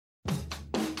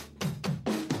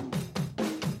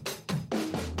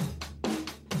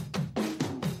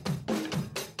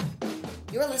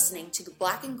You're listening to the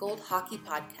Black and Gold Hockey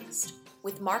Podcast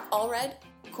with Mark Allred,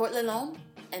 Court Lalonde,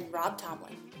 and Rob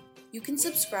Tomlin. You can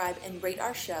subscribe and rate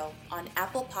our show on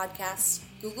Apple Podcasts,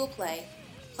 Google Play,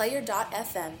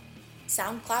 Player.fm,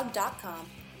 SoundCloud.com,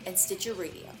 and Stitcher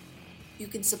Radio. You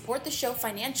can support the show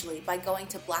financially by going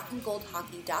to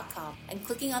blackandgoldhockey.com and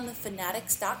clicking on the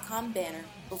fanatics.com banner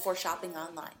before shopping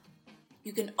online.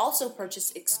 You can also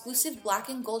purchase exclusive Black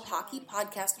and Gold Hockey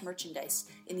Podcast merchandise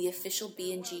in the official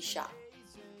B&G shop.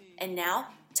 And now,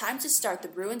 time to start the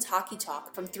Bruins hockey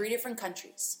talk from 3 different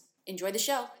countries. Enjoy the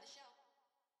show.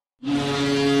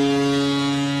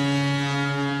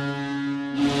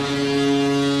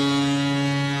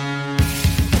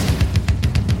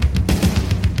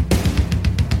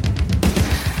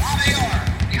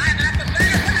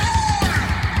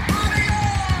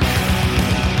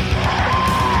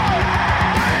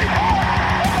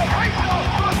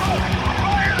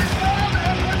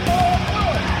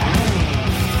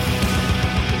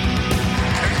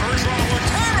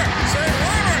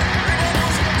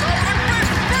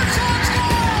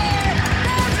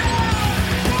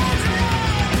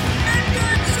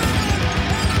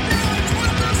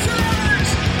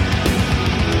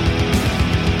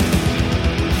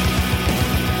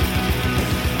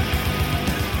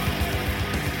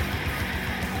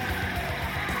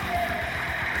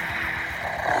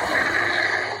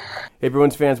 Hey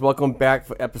Bruins fans, welcome back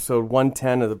for episode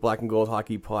 110 of the Black and Gold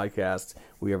Hockey Podcast.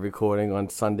 We are recording on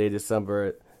Sunday,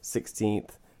 December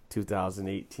 16th,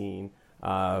 2018.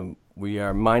 We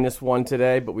are -1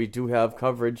 today, but we do have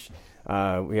coverage.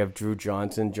 We have Drew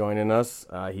Johnson joining us.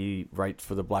 He writes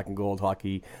for the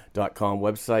blackandgoldhockey.com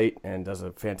website and does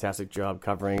a fantastic job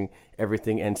covering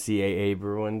everything NCAA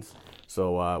Bruins.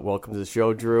 So welcome to the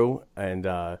show, Drew, and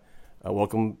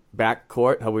welcome back,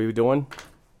 Court. How are you doing?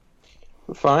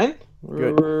 We're fine.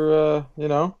 We're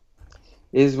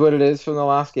is what it is from the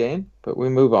last game, but we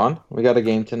move on. We got a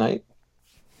game tonight.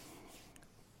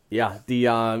 Yeah,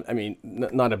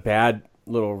 not a bad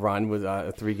little run with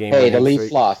a 3-game. Hey, the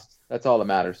Leafs lost. That's all that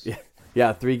matters.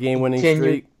 Yeah, 3-game winning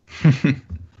streak.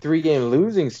 3-game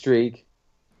losing streak.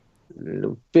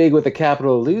 Big with a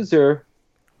capital loser.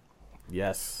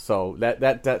 Yes, so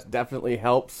that definitely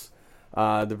helps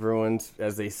the Bruins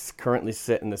as they currently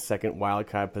sit in the second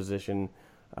wildcard position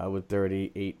with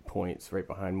 38 points, right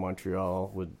behind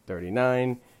Montreal with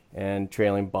 39, and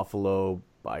trailing Buffalo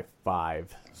by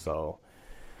 5. So,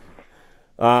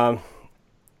 let's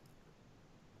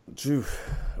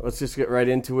just get right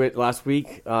into it. Last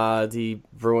week, the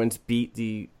Bruins beat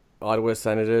the Ottawa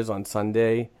Senators on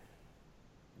Sunday,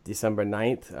 December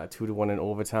 9th, 2-1 in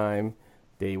overtime.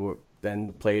 They were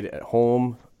then played at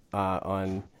home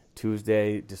on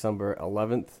Tuesday, December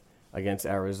 11th, against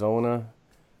Arizona,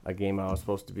 a game I was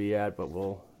supposed to be at, but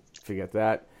we'll forget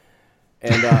that.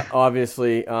 And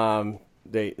obviously, the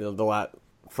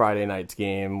Friday night's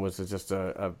game was just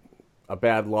a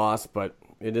bad loss, but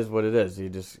it is what it is.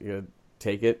 You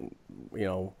take it,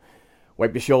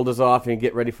 wipe your shoulders off and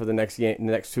get ready for the next game,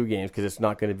 the next 2 games, because it's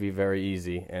not going to be very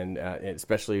easy. And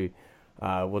especially,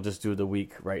 we'll just do the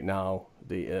week right now.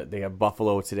 They have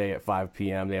Buffalo today at 5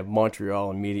 p.m. They have Montreal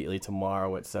immediately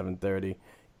tomorrow at 7:30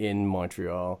 in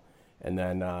Montreal. And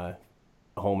then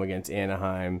home against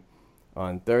Anaheim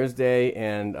on Thursday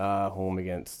and home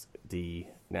against the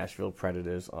Nashville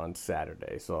Predators on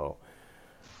Saturday. So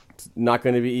it's not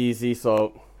going to be easy.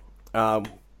 So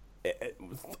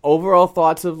overall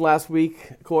thoughts of last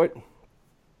week, Court?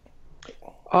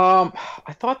 I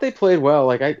thought they played well.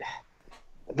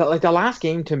 The last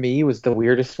game to me was the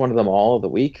weirdest one of them all of the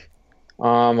week.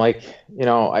 I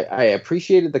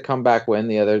appreciated the comeback win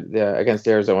against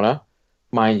Arizona.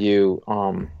 Mind you,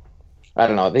 I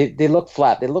don't know. They look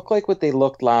flat. They look like what they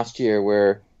looked last year,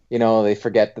 where they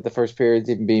forget that the first period's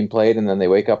even being played, and then they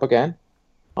wake up again,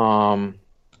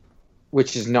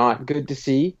 which is not good to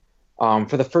see.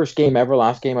 For the first game ever,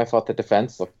 last game, I thought the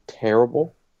defense looked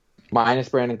terrible. Minus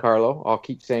Brandon Carlo, I'll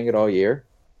keep saying it all year.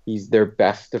 He's their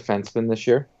best defenseman this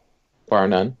year, bar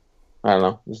none. I don't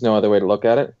know. There's no other way to look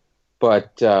at it.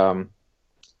 But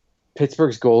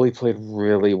Pittsburgh's goalie played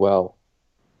really well,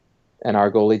 and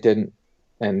our goalie didn't.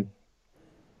 And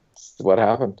that's what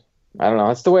happened. I don't know.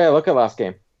 That's the way I look at last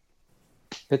game.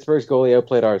 Pittsburgh's goalie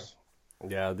outplayed ours.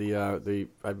 Yeah, the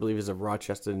I believe is a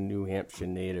Rochester, New Hampshire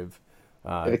native,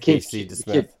 Casey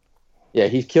DeSmith. Yeah,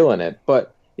 he's killing it.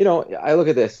 But I look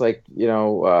at this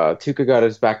Tuukka got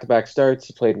his back-to-back starts.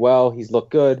 He played well. He's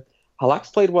looked good. Halak's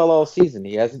played well all season.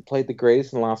 He hasn't played the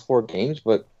greatest in the last 4 games,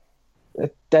 but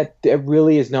that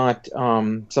really is not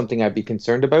something I'd be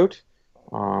concerned about.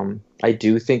 I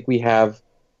do think we have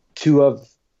 2 of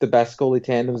the best goalie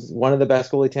tandems, one of the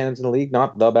best goalie tandems in the league.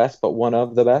 Not the best, but one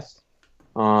of the best.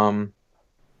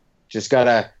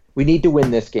 We need to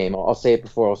win this game. I'll say it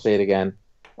before, I'll say it again.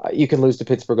 You can lose to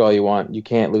Pittsburgh all you want. You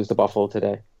can't lose to Buffalo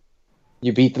today.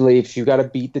 You beat the Leafs. You got to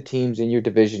beat the teams in your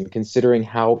division, considering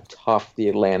how tough the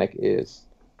Atlantic is.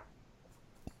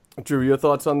 Drew, your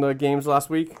thoughts on the games last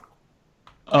week?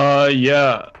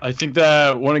 Yeah, I think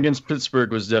that one against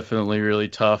Pittsburgh was definitely really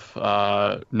tough.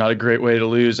 Not a great way to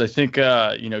lose. I think,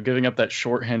 giving up that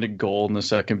shorthanded goal in the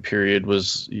second period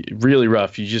was really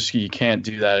rough. You can't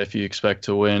do that if you expect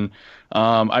to win.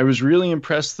 I was really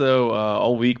impressed, though,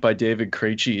 all week by David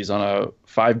Krejci. He's on a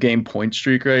 5-game point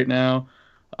streak right now.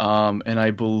 And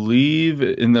I believe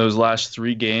in those last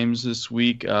 3 games this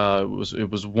week, it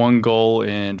was 1 goal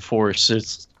and 4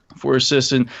 assists.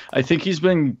 And I think he's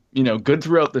been, good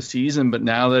throughout the season, but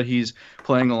now that he's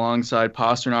playing alongside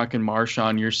Pastrnak and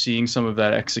Marchand, you're seeing some of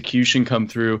that execution come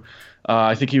through.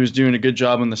 I think he was doing a good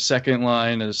job on the second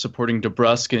line as supporting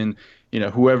DeBrusk and,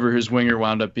 whoever his winger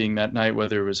wound up being that night,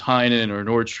 whether it was Heinen or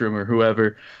Nordstrom or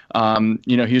whoever.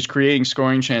 He was creating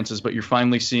scoring chances, but you're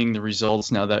finally seeing the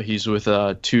results now that he's with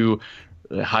 2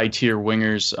 high-tier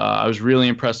wingers. I was really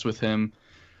impressed with him.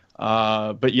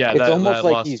 But yeah, that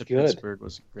loss to Pittsburgh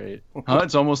was great.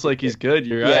 It's almost like he's good.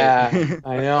 You're right. Yeah,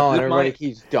 I know. And everybody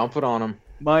keeps dumping on him.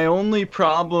 My only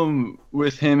problem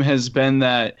with him has been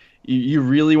that you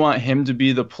really want him to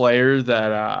be the player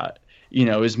that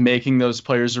is making those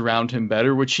players around him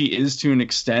better, which he is to an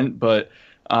extent. But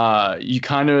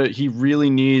he really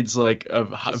needs like a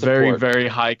very, very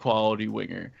high quality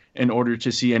winger in order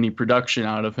to see any production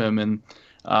out of him. And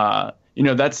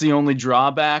that's the only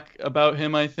drawback about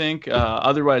him, I think.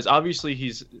 Otherwise, obviously,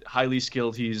 he's highly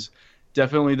skilled. He's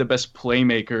definitely the best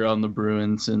playmaker on the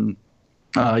Bruins. And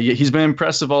he's been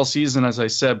impressive all season, as I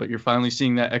said, but you're finally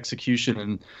seeing that execution.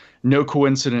 And no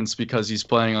coincidence because he's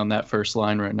playing on that first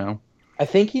line right now. I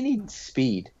think he needs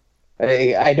speed.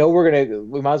 I know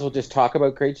we might as well just talk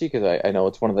about Krejci because I know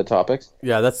it's one of the topics.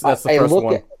 Yeah, that's the first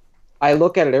one. I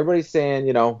look at it, everybody's saying,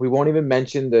 we won't even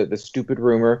mention the stupid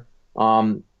rumor.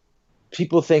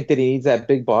 People think that he needs that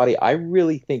big body. I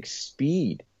really think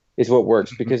speed is what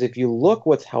works because if you look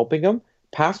what's helping him,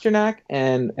 Pastrnak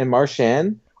and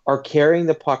Marchand are carrying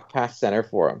the puck past center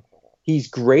for him. He's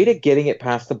great at getting it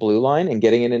past the blue line and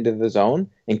getting it into the zone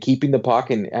and keeping the puck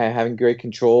and having great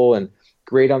control and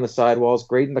great on the sidewalls,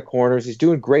 great in the corners. He's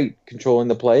doing great controlling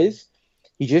the plays.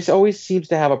 He just always seems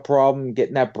to have a problem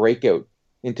getting that breakout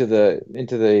into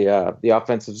the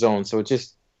offensive zone. So it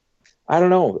just, I don't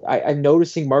know. I'm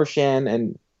noticing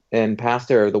Marchand and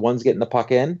Pastor are the ones getting the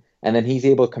puck in, and then he's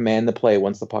able to command the play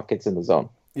once the puck gets in the zone.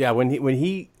 Yeah,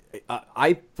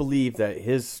 I believe that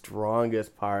his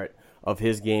strongest part of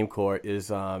his game court is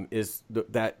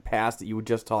that pass that you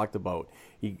just talked about.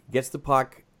 He gets the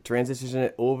puck, transitions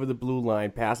it over the blue line,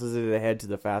 passes it ahead to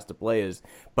the faster players,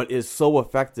 but is so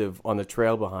effective on the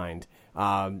trail behind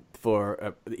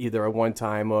for either a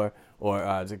one-time or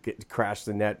to crash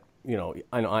the net,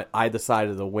 on either side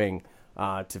of the wing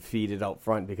to feed it out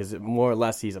front because more or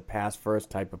less he's a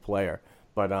pass-first type of player.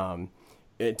 But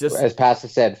it just, as Pastor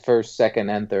said, first,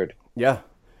 second, and third. Yeah,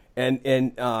 and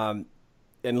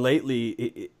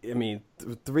lately,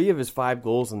 3 of his 5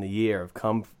 goals in the year have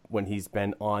come when he's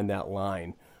been on that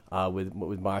line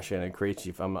with Marchand and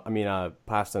Krejci.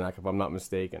 Pastrnak, if I'm not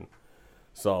mistaken.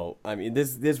 So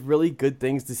there's really good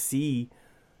things to see.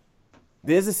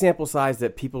 There's a sample size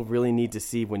that people really need to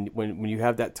see when you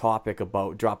have that topic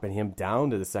about dropping him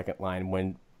down to the second line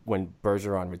when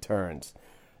Bergeron returns.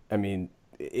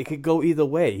 It could go either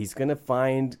way. He's going to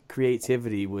find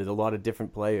creativity with a lot of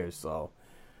different players. So,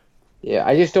 yeah,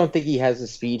 I just don't think he has the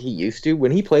speed he used to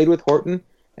when he played with Horton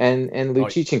and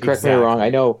Lucic. And correct me if I'm wrong.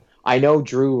 I know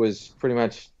Drew was pretty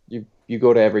much you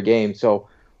go to every game. So,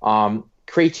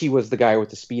 Krejci was the guy with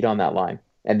the speed on that line,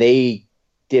 and they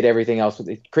did everything else with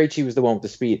it. Krejci was the one with the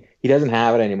speed. He doesn't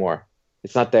have it anymore.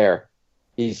 It's not there.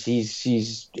 He's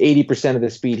 80% of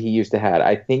the speed he used to have.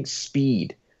 I think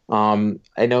speed.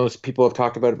 I know people have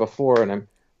talked about it before, and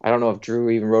I don't know if Drew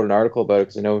even wrote an article about it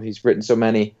because I know he's written so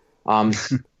many.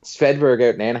 Svedberg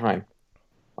out in Anaheim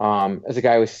as a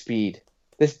guy with speed.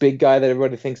 This big guy that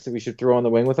everybody thinks that we should throw on the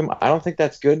wing with him, I don't think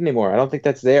that's good anymore. I don't think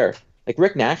that's there. Like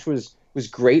Rick Nash was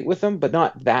great with him, but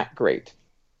not that great.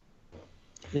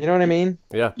 You know what I mean?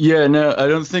 Yeah. Yeah, no, I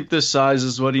don't think the size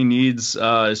is what he needs,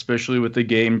 especially with the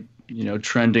game,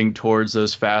 trending towards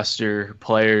those faster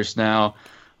players now.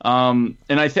 And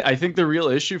I think the real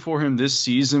issue for him this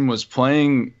season was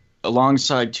playing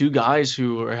alongside 2 guys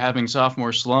who are having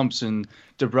sophomore slumps in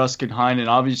DeBrusk and Heinen.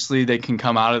 Obviously, they can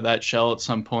come out of that shell at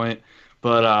some point,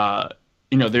 but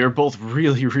they were both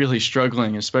really, really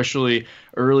struggling, especially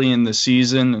early in the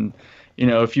season. And,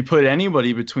 if you put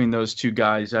anybody between those two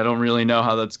guys, I don't really know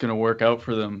how that's going to work out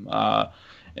for them.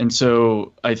 And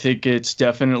so I think it's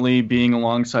definitely being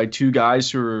alongside two guys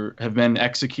who have been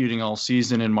executing all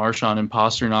season in Marchand and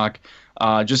Pasternak.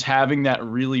 Just having that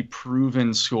really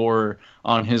proven scorer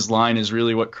on his line is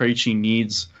really what Krejci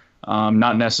needs.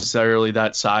 Not necessarily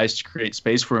that size to create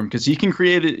space for him, because he can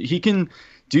create it. He can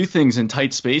do things in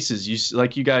tight spaces.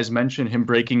 Like you guys mentioned, him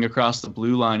breaking across the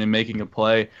blue line and making a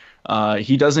play.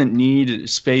 He doesn't need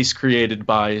space created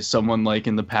by someone like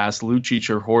in the past Lucic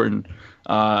or Horton.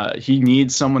 He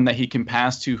needs someone that he can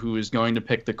pass to who is going to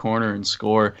pick the corner and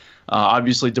score.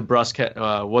 Obviously,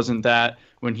 DeBrusk wasn't that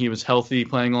when he was healthy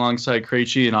playing alongside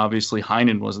Krejci, and obviously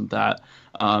Heinen wasn't that.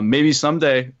 Maybe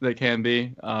someday they can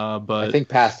be, but I think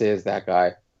Pasta is that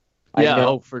guy.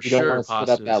 Yeah, for you sure. don't want to split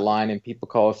up that line, and people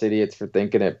call us idiots for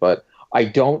thinking it, but I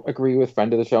don't agree with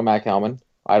friend of the show, Matt Kalman.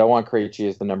 I don't want Krejci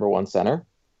as the number one center,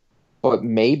 but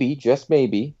maybe, just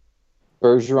maybe,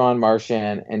 Bergeron,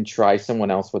 Marchand, and try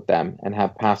someone else with them and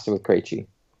have Pasta with Krejci.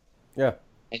 Yeah.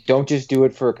 And don't just do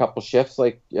it for a couple shifts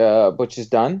like Butch has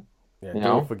done. Yeah,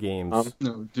 do it for games.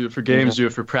 No, do it for games, do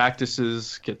it for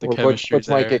practices, get the chemistry Butch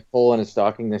there. might get coal in his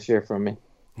stocking this year from me.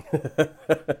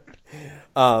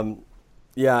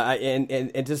 Yeah,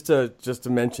 and just to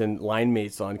mention line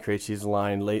mates on Krejci's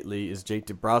line lately is Jake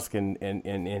DeBrusk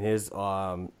and his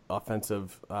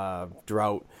offensive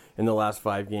drought in the last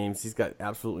 5 games. He's got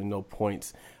absolutely no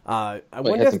points. I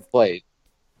wonder He hasn't played.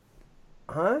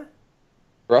 Huh?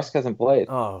 DeBrusk hasn't played.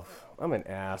 Oh, I'm an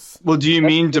ass. Well, do you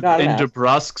mean in not an ass.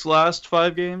 DeBrusk's last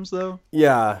 5 games though?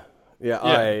 Yeah. All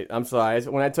right. I'm sorry.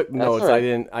 When I took notes, right. I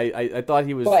didn't. I thought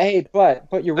he was.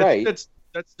 But you're right.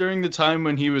 That's during the time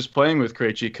when he was playing with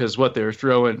Krejci, because they were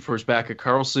throwing Forsbacka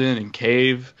Karlsson and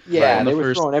Cave. Yeah, they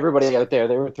were throwing everybody out there.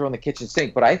 They were throwing the kitchen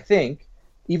sink. But I think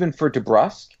even for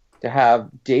DeBrusk to have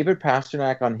David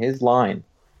Pasternak on his line,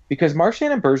 because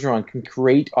Marchand and Bergeron can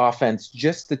create offense,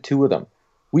 just the two of them.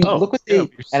 Look what they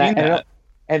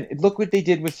and look what they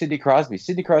did with Sidney Crosby.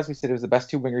 Sidney Crosby said it was the best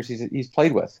 2 wingers he's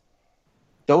played with.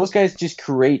 Those guys just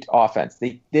create offense.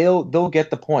 They'll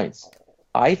get the points.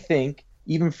 I think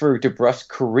even for DeBrusk's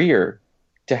career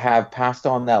to have Pasta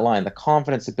on that line, the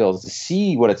confidence it builds, to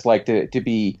see what it's like to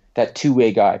be that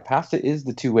two-way guy. Pasta is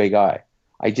the two-way guy.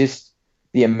 It's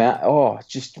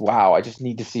just wow. I just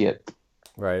need to see it.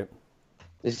 Right.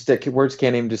 It's that words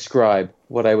can't even describe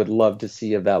what I would love to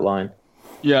see of that line.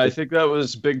 Yeah, I think that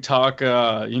was big talk,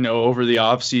 over the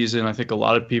offseason. I think a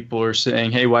lot of people are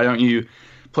saying, hey, why don't you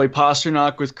play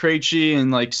Pasternak with Krejci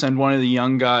and send one of the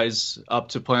young guys up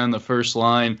to play on the first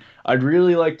line. I'd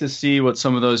really like to see what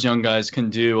some of those young guys can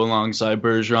do alongside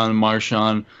Bergeron and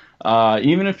Marchand.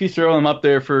 Even if you throw them up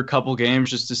there for a couple games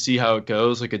just to see how it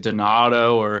goes, like a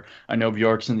Donato, or I know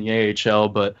Bjork's in the AHL,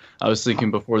 but I was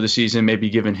thinking before the season maybe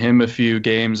giving him a few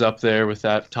games up there with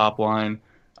that top line.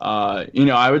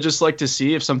 I would just like to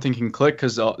see if something can click,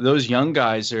 because those young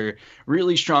guys are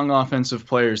really strong offensive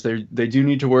players. They do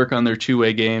need to work on their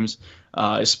two-way games,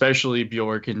 especially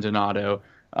Bjork and Donato.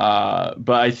 But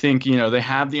I think, they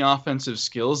have the offensive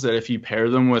skills that if you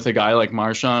pair them with a guy like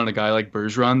Marchand and a guy like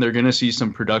Bergeron, they're going to see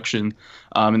some production,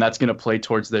 and that's going to play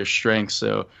towards their strengths.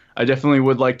 So I definitely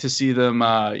would like to see them,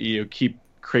 keep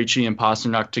Krejci and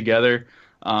Pasternak together.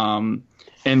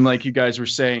 And like you guys were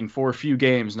saying, for a few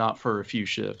games, not for a few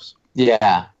shifts.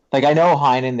 Yeah. I know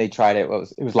Heinen, they tried it.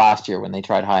 It was last year when they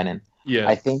tried Heinen. Yeah.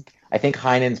 I think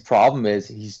Heinen's problem is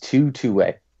he's too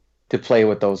two-way to play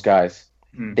with those guys.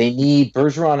 They need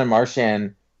Bergeron and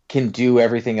Marchand can do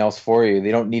everything else for you.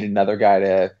 They don't need another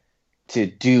guy to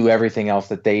do everything else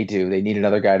that they do. They need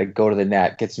another guy to go to the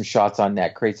net, get some shots on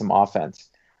net, create some offense.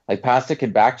 Pasta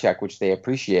can backcheck, which they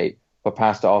appreciate, but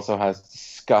Pasta also has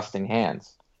disgusting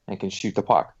hands and can shoot the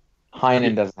puck.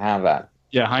 Heinen doesn't have that.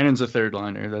 Yeah, Heinen's a third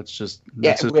liner. That's his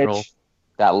role.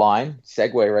 That line,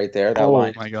 segue right there, that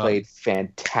line played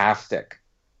fantastic.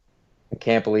 I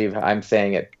can't believe I'm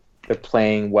saying it. They're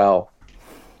playing well.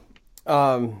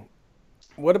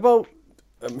 What about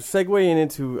segueing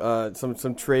into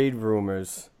some trade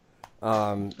rumors?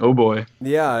 Oh boy.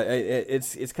 Yeah,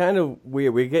 it's kind of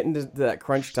weird. We're getting to that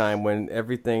crunch time when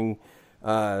everything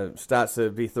starts to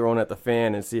be thrown at the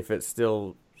fan and see if it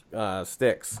still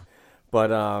sticks.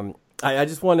 But I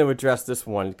just want to address this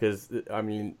one because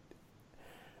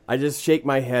I just shake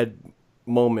my head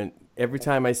moment every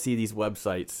time I see these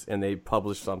websites and they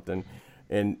publish something.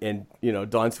 And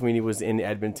Don Sweeney was in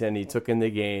Edmonton. He took in the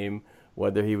game,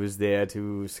 whether he was there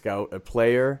to scout a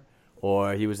player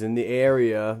or he was in the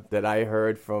area that I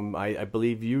heard from, I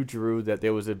believe you, Drew, that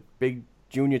there was a big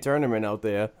junior tournament out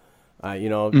there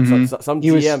Some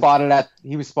he was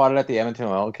GM spotted at the Edmonton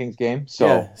Oil Kings game. So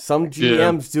yeah, some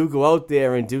GMs do go out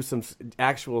there and do some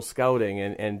actual scouting,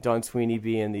 and Don Sweeney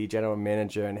being the general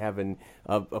manager and having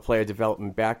a player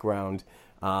development background,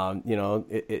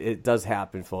 it does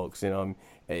happen, folks. And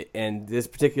this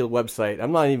particular website,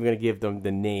 I'm not even going to give them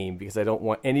the name because I don't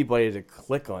want anybody to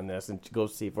click on this and go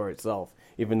see for itself,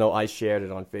 even though I shared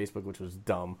it on Facebook, which was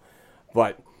dumb.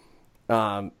 But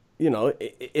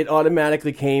it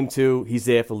automatically came to he's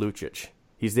there for Lucic.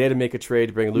 He's there to make a trade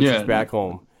to bring Lucic back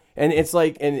home. And it's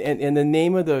like, and the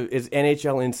name of is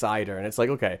NHL Insider. And it's like,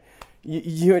 okay,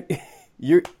 you're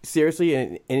seriously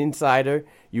an insider.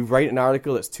 You write an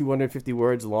article that's 250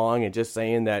 words long and just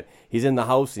saying that he's in the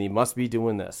house and he must be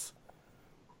doing this.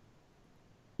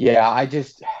 Yeah, I'm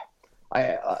just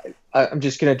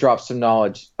going to drop some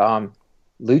knowledge.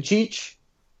 Lucic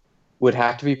would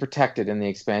have to be protected in the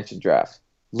expansion draft.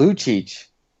 Lucic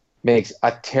makes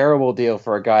a terrible deal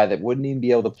for a guy that wouldn't even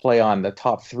be able to play on the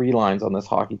top 3 lines on this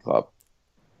hockey club.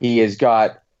 We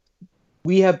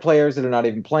have players that are not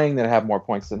even playing that have more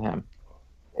points than him.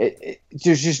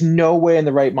 There's just no way in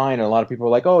the right mind. And a lot of people are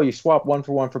like, oh, you swap 1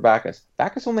 for 1 for Backes.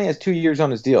 Backes only has 2 years on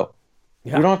his deal.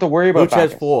 Yeah. You don't have to worry about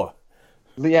Backes. Lucic has 4.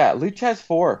 Yeah, Lucic has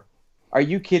 4. Are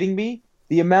you kidding me?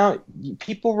 The amount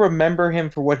people remember him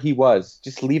for what he was.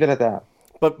 Just leave it at that.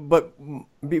 But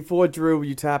before, Drew,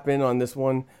 you tap in on this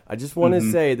one, I just want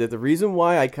to say that the reason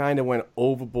why I kind of went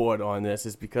overboard on this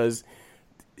is because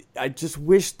I just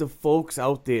wish the folks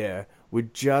out there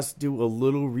would just do a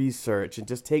little research and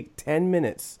just take 10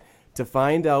 minutes to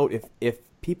find out if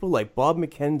people like Bob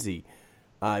McKenzie,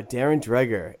 Darren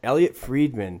Dreger, Elliot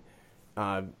Friedman,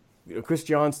 Chris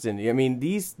Johnston, I mean,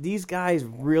 these guys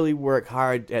really work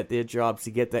hard at their jobs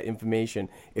to get that information.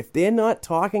 If they're not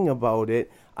talking about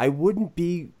it, I wouldn't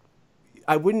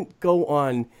go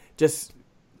on just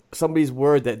somebody's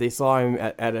word that they saw him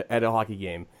at a hockey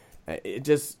game.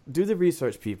 Just do the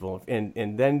research, people,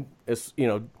 and then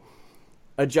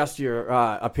adjust your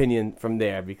opinion from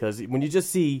there. Because when you just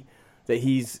see that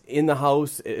he's in the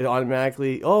house, it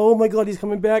automatically, oh my God, he's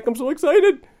coming back! I'm so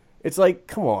excited. It's like,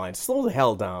 come on, slow the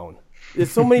hell down. There's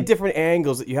so many different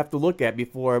angles that you have to look at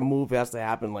before a move has to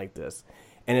happen like this.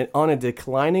 And on a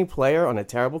declining player on a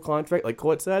terrible contract, like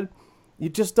Court said, you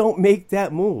just don't make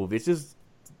that move. It's just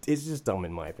dumb,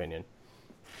 in my opinion.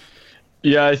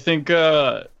 Yeah, I think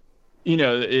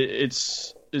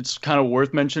it's kind of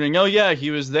worth mentioning. Oh yeah, he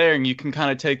was there, and you can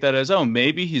kind of take that as, oh,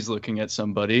 maybe he's looking at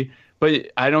somebody.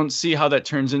 But I don't see how that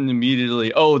turns into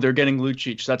immediately, oh, they're getting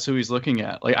Lucic, that's who he's looking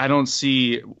at. Like, I don't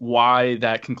see why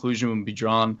that conclusion would be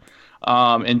drawn.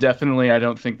 And definitely I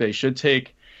don't think they should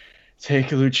take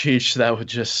Lucic. That would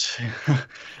just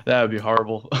that would be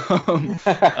horrible.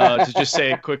 To just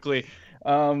say it quickly.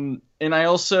 And I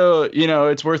also,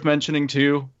 it's worth mentioning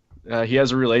too, he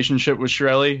has a relationship with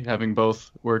Chiarelli, having both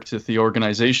worked at the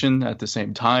organization at the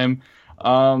same time.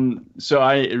 So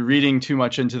reading too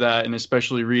much into that, and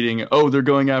especially reading, oh, they're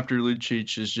going after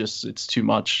Lucic, it's too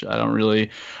much. I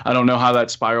don't know how that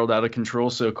spiraled out of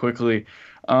control so quickly.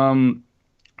 In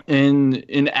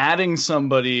adding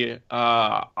somebody,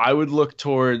 I would look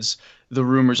towards the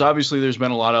rumors. Obviously, there's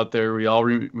been a lot out there. We all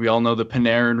know the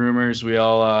Panarin rumors. We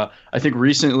all, I think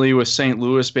recently with St.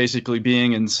 Louis basically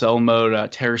being in sell mode,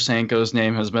 Tarasenko's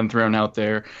name has been thrown out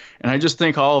there. And I just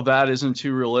think all of that isn't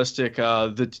too realistic.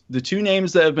 The 2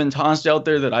 names that have been tossed out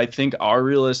there that I think are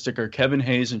realistic are Kevin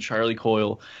Hayes and Charlie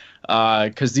Coyle,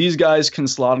 because these guys can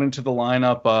slot into the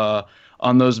lineup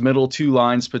on those middle 2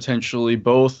 lines potentially.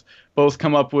 Both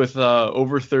come up with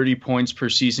over 30 points per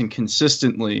season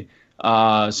consistently.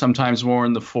 Sometimes more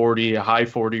in the 40, high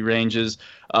 40 ranges.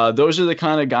 Those are the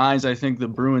kind of guys I think the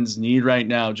Bruins need right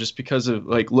now, just because of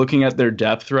looking at their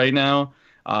depth right now.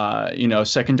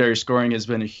 Secondary scoring has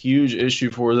been a huge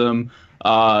issue for them.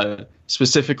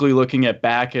 Specifically looking at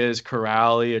Backes,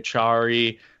 Kuraly,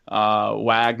 Achari,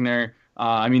 Wagner.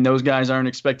 Those guys aren't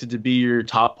expected to be your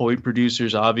top point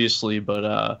producers, obviously,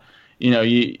 but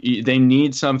they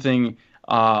need something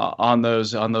on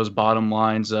those bottom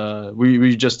lines.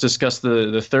 We just discussed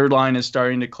the third line is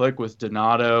starting to click with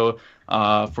Donato,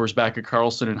 Forsbacka,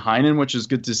 Karlsson, and Heinen, which is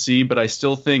good to see. But I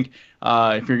still think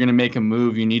if you're going to make a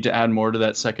move, you need to add more to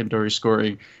that secondary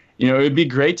scoring. It would be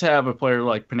great to have a player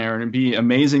like Panarin. It'd be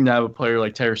amazing to have a player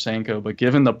like Tarasenko. But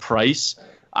given the price,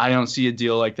 I don't see a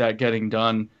deal like that getting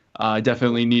done. I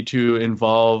definitely need to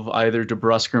involve either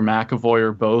DeBrusk or McAvoy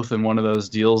or both in one of those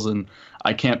deals, and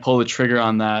I can't pull the trigger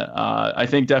on that. I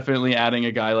think definitely adding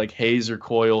a guy like Hayes or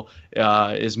Coyle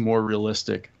is more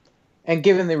realistic. And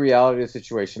given the reality of the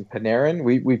situation, Panarin,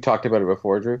 we've talked about it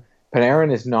before, Drew.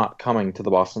 Panarin is not coming to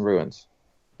the Boston Bruins.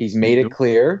 He's made it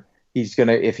clear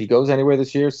if he goes anywhere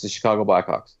this year, it's the Chicago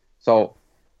Blackhawks. So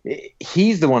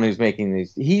he's the one who's making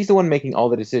these. He's the one making all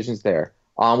the decisions there.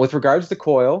 With regards to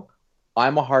Coyle,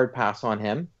 I'm a hard pass on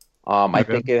him. I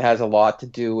think it has a lot to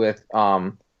do with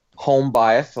home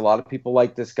bias. A lot of people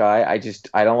like this guy.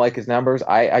 I don't like his numbers.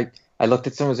 I looked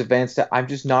at some of his advanced stats. I'm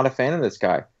just not a fan of this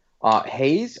guy.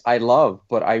 Hayes, I love,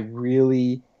 but I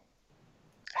really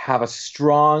have a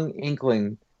strong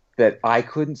inkling that I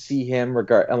couldn't see him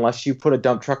unless you put a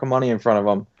dump truck of money in front of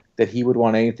him, that he would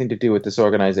want anything to do with this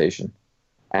organization.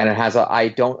 And it has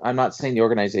I'm not saying the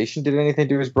organization did anything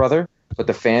to his brother, but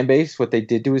the fan base, what they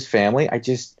did to his family, I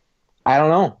don't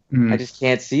know. I just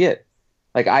can't see it.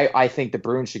 Like, I think the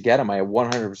Bruins should get him. I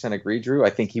 100% agree, Drew. I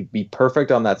think he'd be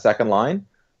perfect on that second line.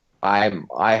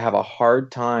 I have a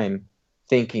hard time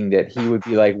thinking that he would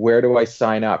be like, where do I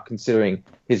sign up? Considering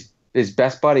his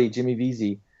best buddy, Jimmy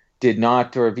Vesey, did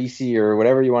not, or VC or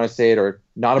whatever you want to say it, or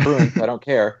not a Bruin, I don't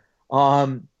care.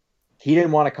 He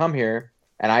didn't want to come here.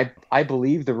 And I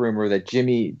believe the rumor that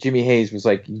Jimmy Hayes was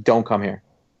like, don't come here.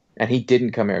 And he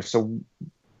didn't come here. So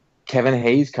Kevin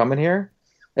Hayes coming here,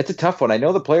 it's a tough one. I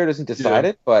know the player doesn't decide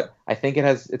it, but I think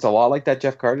it's a lot like that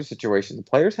Jeff Carter situation. The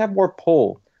players have more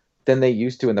pull than they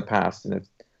used to in the past. And if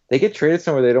they get traded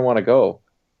somewhere they don't want to go,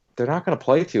 they're not going to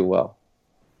play too well.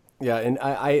 Yeah, and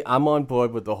I'm on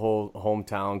board with the whole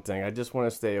hometown thing. I just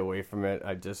want to stay away from it.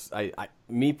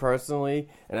 Me personally,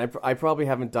 and I probably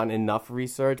haven't done enough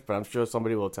research, but I'm sure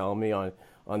somebody will tell me on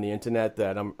the internet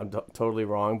that I'm totally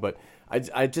wrong. But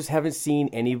I just haven't seen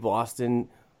any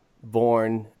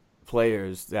Boston-born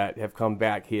players that have come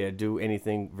back here do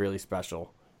anything really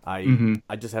special. I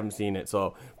just haven't seen it.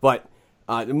 So, but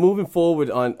moving forward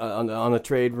on the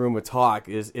trade rumor talk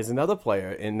is another player,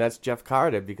 and that's Jeff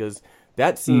Carter, because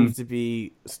that seems to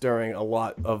be stirring a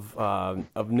lot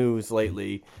of news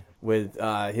lately, with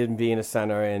him being a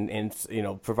center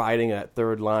and providing that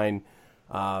third line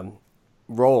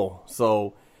role.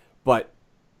 So, but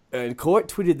Court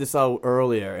tweeted this out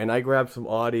earlier, and I grabbed some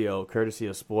audio courtesy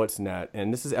of Sportsnet,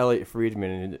 and this is Elliot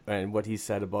Friedman and what he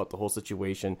said about the whole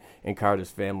situation and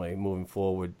Carter's family moving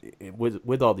forward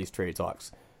with all these trade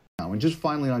talks. And just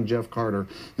finally on Jeff Carter,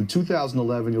 in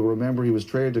 2011, you'll remember he was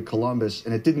traded to Columbus,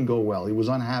 and it didn't go well. He was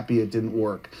unhappy. It didn't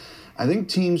work. I think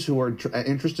teams who are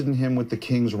interested in him with the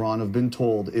Kings, Ron, have been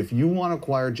told, if you want to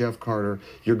acquire Jeff Carter,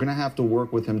 you're going to have to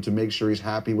work with him to make sure he's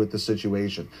happy with the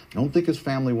situation. I don't think his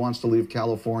family wants to leave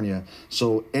California,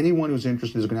 so anyone who's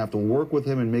interested is going to have to work with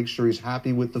him and make sure he's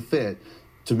happy with the fit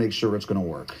to make sure it's going to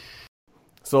work.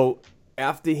 So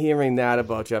after hearing that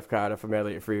about Jeff Carter from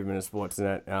Elliot Friedman and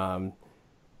Sportsnet,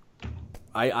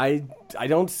 I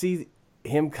don't see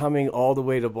him coming all the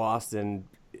way to Boston.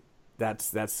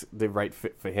 That's the right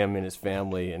fit for him and his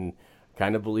family, and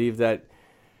kind of believe that.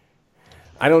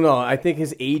 I don't know. I think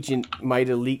his agent might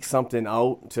have leaked something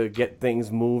out to get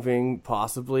things moving.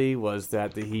 Possibly was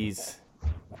that he's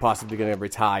possibly going to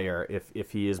retire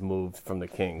if he is moved from the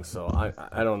Kings. So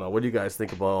I don't know. What do you guys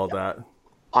think about all that?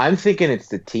 I'm thinking it's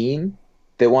the team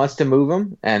that wants to move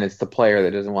him, and it's the player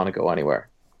that doesn't want to go anywhere.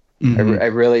 I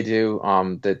really do.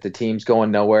 The team's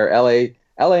going nowhere.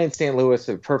 LA and St. Louis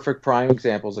are perfect prime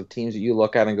examples of teams that you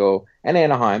look at and go, and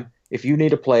Anaheim, if you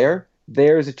need a player,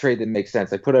 there's a trade that makes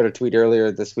sense. I put out a tweet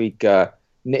earlier this week.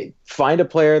 Find a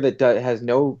player that has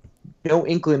no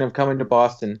inkling of coming to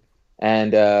Boston,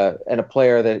 and a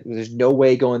player that there's no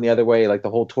way going the other way, like the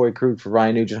whole Torrey Krug for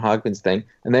Ryan Nugent-Hopkins thing.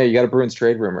 And there you got a Bruins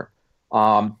trade rumor.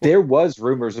 There was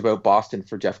rumors about Boston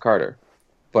for Jeff Carter.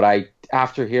 But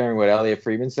after hearing what Elliot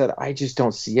Friedman said, I just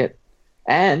don't see it.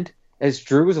 And as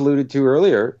Drew was alluded to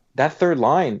earlier, that third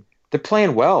line, they're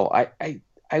playing well.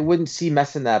 I wouldn't see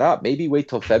messing that up. Maybe wait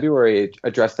till February to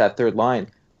address that third line.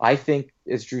 I think,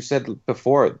 as Drew said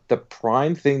before, the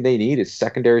prime thing they need is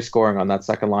secondary scoring on that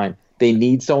second line. They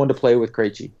need someone to play with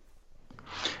Krejci.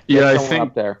 Yeah,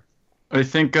 I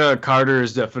think Carter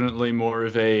is definitely more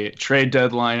of a trade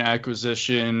deadline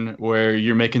acquisition where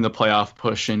you're making the playoff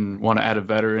push and want to add a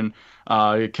veteran,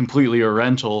 completely a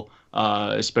rental,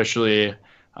 especially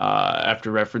after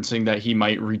referencing that he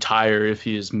might retire if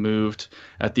he is moved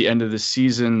at the end of the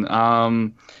season.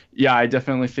 Yeah, I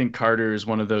definitely think Carter is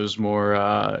one of those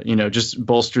more, just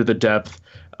bolster the depth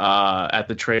at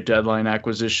the trade deadline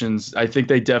acquisitions. I think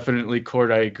they definitely,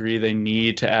 Court, I agree, they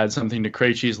need to add something to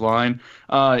Krejci's line.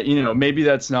 Maybe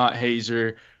that's not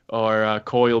Hazer or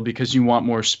Coyle because you want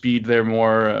more speed there,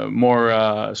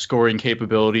 more scoring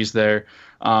capabilities there,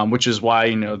 which is why,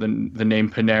 the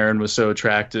name Panarin was so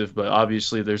attractive. But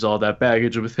obviously there's all that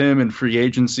baggage with him and free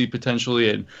agency potentially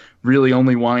and really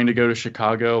only wanting to go to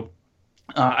Chicago.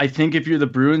 I think if you're the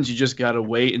Bruins, you just got to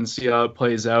wait and see how it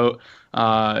plays out.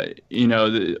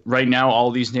 Right now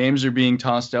all these names are being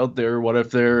tossed out there. What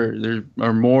if there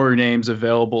are more names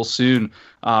available soon?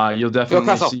 You'll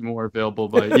definitely see more available,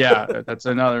 but yeah, that's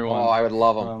another one. Oh, I would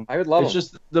love him. It's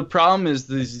just the problem is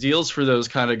these deals for those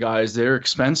kind of guys, they're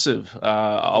expensive.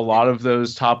 A lot of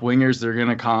those top wingers, they're going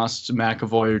to cost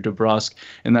McAvoy or DeBrusk,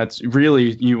 and that's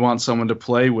really, you want someone to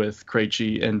play with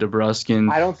Krejci and DeBrusk, and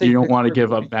you don't want to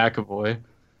give up McAvoy.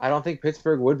 I don't think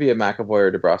Pittsburgh would be a McAvoy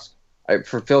or DeBrusk.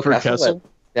 For Phil Kessel?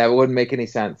 Yeah, it wouldn't make any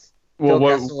sense. Well,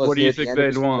 what do you think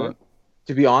they'd want?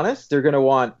 To be honest, they're going to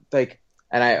want, like,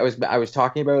 and I was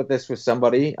talking about this with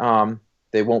somebody,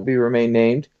 they won't be remain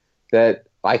named, that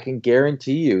I can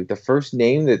guarantee you the first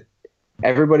name that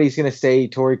everybody's going to say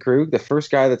Torrey Krug, the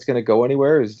first guy that's going to go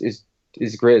anywhere is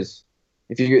Grizz.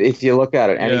 If you look at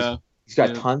it, and he's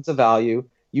got tons of value.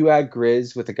 You add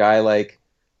Grizz with a guy like,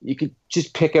 you could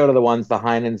just pick out of the ones, the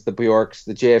Heinens, the Bjorks,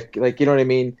 the JF, like, you know what I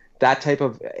mean? That type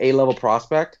of A-level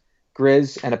prospect,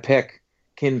 Grizz and a pick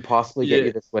can possibly get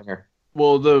you this winger.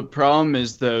 Well, the problem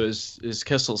is, though, is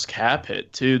Kessel's cap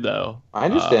hit, too, though. I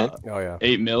understand.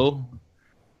 $8 million.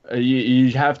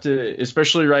 You have to,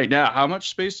 especially right now, how much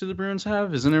space do the Bruins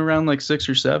have? Isn't it around like 6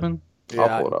 or 7? Yeah,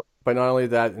 I'll pull it up. But not only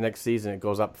that, next season it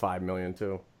goes up $5 million,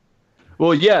 too.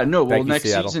 Well, yeah, no. Well, next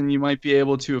season you might be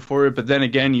able to afford it, but then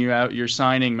again, you're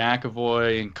signing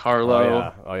McAvoy and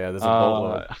Carlo. Oh yeah, there's a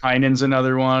boatload. Heinen's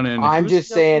another one, and I'm just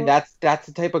saying that's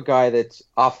the type of guy that's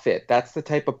off fit. That's the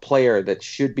type of player that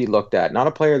should be looked at, not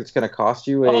a player that's going to cost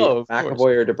you a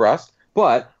McAvoy or DeBrusk.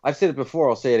 But I've said it before,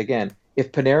 I'll say it again.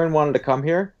 If Panarin wanted to come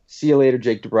here, see you later,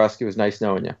 Jake DeBrusk. It was nice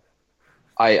knowing you.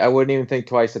 I wouldn't even think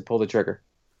twice and pull the trigger.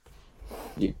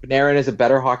 Panarin is a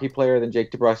better hockey player than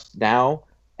Jake DeBrusk now.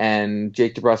 And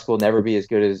Jake DeBrusk will never be as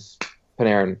good as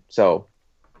Panarin. So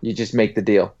you just make the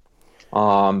deal.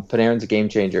 Panarin's a game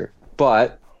changer.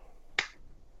 But,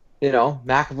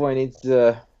 McAvoy needs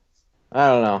to, I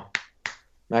don't know.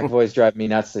 McAvoy's driving me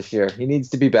nuts this year. He needs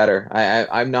to be better.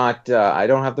 I'm not, I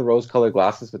don't have the rose-colored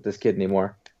glasses with this kid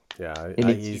anymore. Yeah. He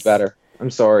needs to be better.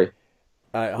 I'm sorry.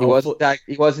 He wasn't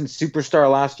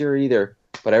superstar last year either.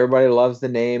 But everybody loves the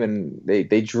name, and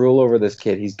they drool over this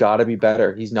kid. He's got to be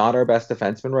better. He's not our best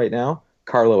defenseman right now.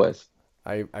 Carlo is.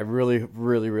 I really,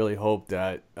 really, really hope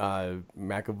that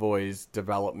McAvoy's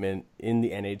development in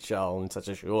the NHL in such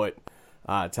a short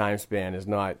time span is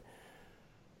not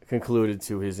concluded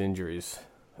to his injuries.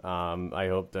 I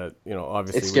hope that,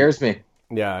 obviously... It scares me.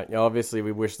 Yeah, obviously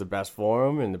we wish the best for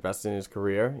him and the best in his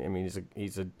career. I mean,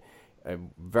 he's a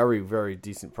very, very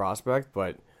decent prospect,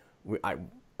 but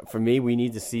for me, we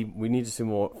need to see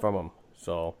more from him.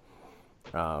 So,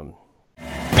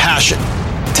 passion,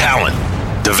 talent,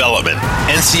 development.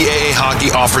 NCAA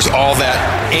hockey offers all that,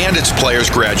 and its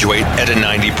players graduate at a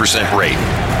 90% rate.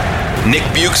 Nick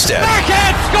Bukestad.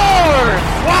 Backhand scores!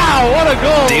 Wow, what a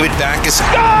goal! David Backes.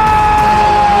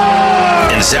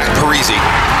 And Zach Parise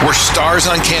were stars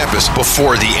on campus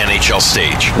before the NHL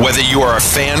stage. Whether you are a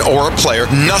fan or a player,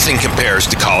 nothing compares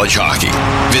to college hockey.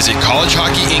 Visit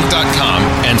collegehockeyinc.com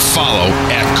and follow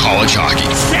 @collegehockey.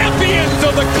 Champions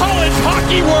of the college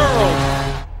hockey world!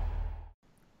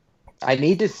 I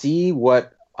need to see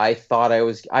what I thought I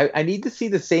was... I need to see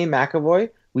the same McAvoy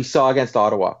we saw against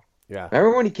Ottawa. Yeah.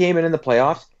 Remember when he came in the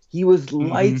playoffs? He was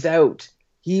lights out.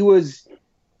 He was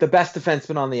the best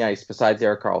defenseman on the ice besides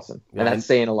Erik Karlsson. And that's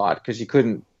saying a lot because you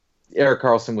couldn't... Erik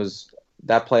Karlsson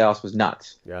that playoffs was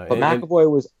nuts. Yeah, but McAvoy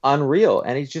was unreal,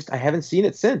 and I haven't seen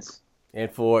it since. And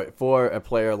for a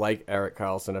player like Erik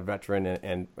Karlsson, a veteran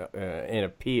and a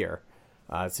peer,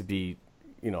 to be,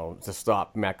 to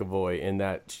stop McAvoy in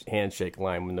that handshake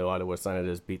line when the Ottawa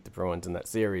Senators beat the Bruins in that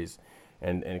series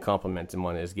and compliment him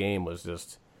on his game was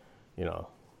just,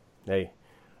 hey,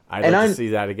 I'd like to see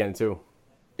that again too.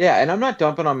 Yeah, and I'm not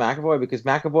dumping on McAvoy because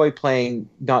McAvoy playing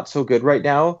not so good right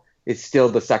now is still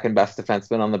the second best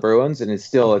defenseman on the Bruins and is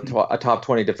still a top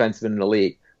 20 defenseman in the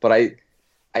league. But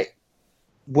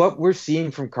what we're seeing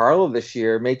from Carlo this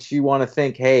year makes you want to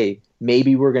think, hey,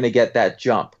 maybe we're going to get that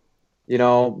jump.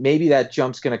 Maybe that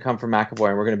jump's going to come from McAvoy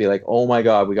and we're going to be like, oh my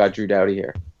God, we got Drew Doughty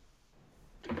here.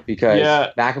 Because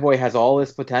McAvoy has all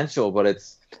this potential,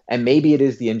 and maybe it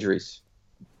is the injuries.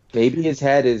 Maybe his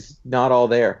head is not all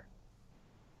there.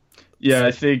 Yeah,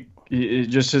 I think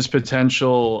just his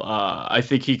potential, I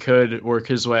think he could work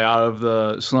his way out of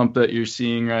the slump that you're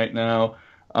seeing right now.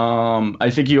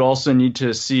 I think you also need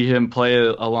to see him play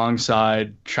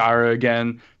alongside Chara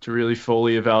again to really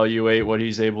fully evaluate what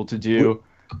he's able to do.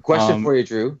 Question for you,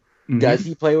 Drew. Mm-hmm. Does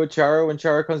he play with Chara when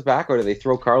Chara comes back, or do they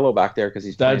throw Carlo back there because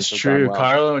he's playing so true. well?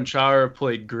 Carlo and Chara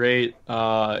played great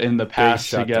in the past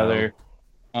together.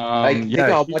 Think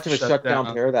how much of a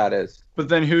shutdown pair that is. But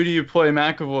then who do you play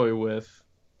McAvoy with?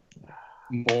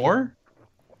 Moore?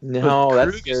 No,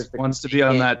 that's wants to be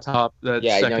on that top. That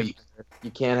second.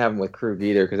 You can't have him with Krug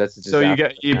either because that's a disaster.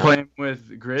 So you play him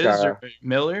with Grizz or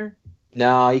Miller?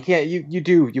 No, you can't.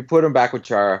 You put him back with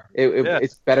Chara.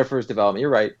 It's better for his development.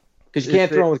 You're right. Because you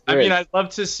can't throw him with Grizz. I mean, I'd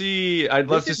love to see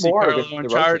Carlo and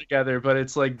Chara together, but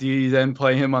it's like, do you then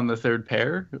play him on the third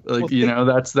pair? Like,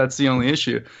 that's the only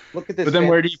issue. Look at this. But then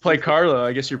where do you play Carlo?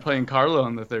 I guess you're playing Carlo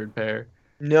on the third pair.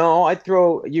 No,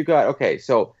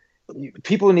 so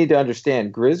people need to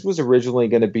understand, Grizz was originally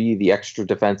going to be the extra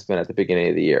defenseman at the beginning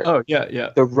of the year. Oh, yeah.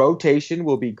 The rotation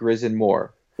will be Grizz and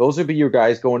Moore. Those will be your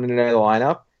guys going in and out of the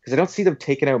lineup, because I don't see them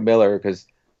taking out Miller, because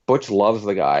Butch loves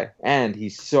the guy, and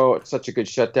he's such a good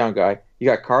shutdown guy. You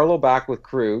got Carlo back with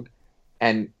Krug,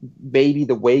 and maybe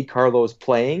the way Carlo is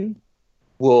playing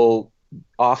will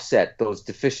offset those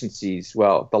deficiencies.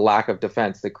 Well, the lack of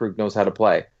defense that Krug knows how to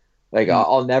play. Like,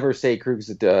 I'll never say Krug's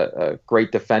a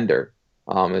great defender.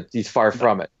 He's far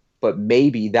from it. But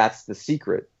maybe that's the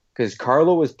secret, because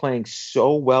Carlo is playing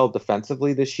so well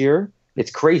defensively this year.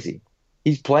 It's crazy.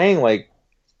 He's playing like,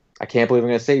 I can't believe I'm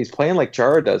going to say, he's playing like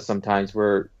Chara does sometimes,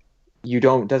 where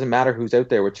doesn't matter who's out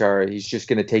there with Chara, he's just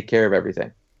going to take care of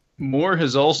everything. Moore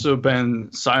has also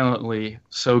been silently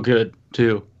so good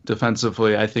too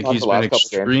defensively. I think he's been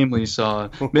extremely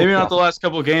solid. Maybe not the last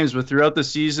couple of games, but throughout the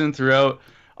season, throughout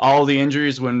all the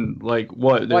injuries, when I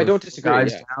don't disagree.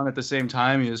 Guys down at the same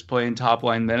time, he was playing top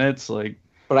line minutes.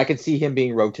 But I can see him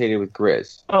being rotated with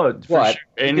Grizz. Oh, for sure.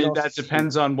 And that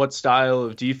depends on what style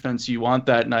of defense you want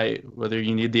that night. Whether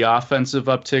you need the offensive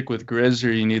uptick with Grizz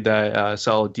or you need that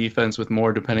solid defense with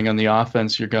Moore, depending on the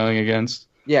offense you're going against.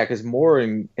 Yeah, because Moore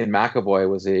and McAvoy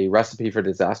was a recipe for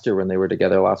disaster when they were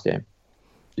together last game.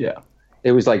 Yeah.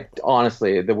 It was like,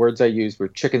 honestly, the words I used were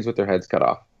chickens with their heads cut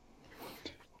off.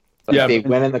 They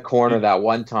went in the corner that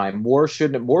one time. Moore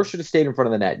should have stayed in front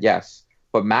of the net, yes.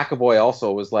 But McAvoy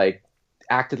also was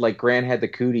acted like Grant had the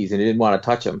cooties and he didn't want to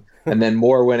touch him. And then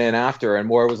Moore went in after, and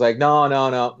Moore was like,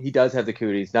 no, he does have the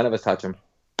cooties. None of us touch him.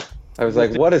 I was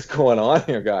like, what is going on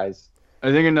here, guys?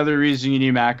 I think another reason you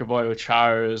need McAvoy with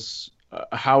Chara is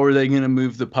how are they going to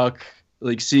move the puck?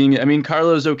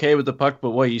 Carlo's okay with the puck,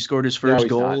 but he scored his first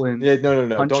goal in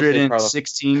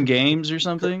 116 games or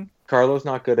something? Carlo's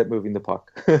not good at moving the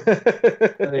puck.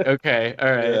 Okay,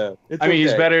 all right. Yeah,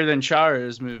 he's better than Chara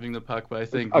is moving the puck, but I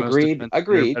think agreed. Better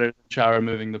than Chara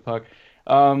moving the puck.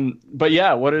 But yeah,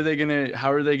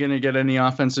 how are they gonna get any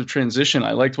offensive transition?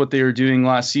 I liked what they were doing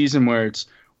last season, where it's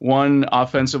one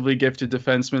offensively gifted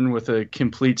defenseman with a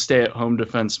complete stay-at-home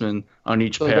defenseman on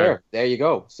each pair. There you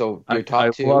go. So your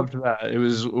top two. I loved that. It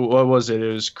was, what was it?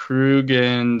 It was Krug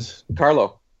and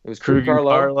Carlo. It was Krug,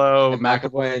 Carlo,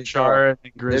 McAvoy and Chara,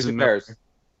 and Grizz and Miller.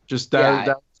 Just that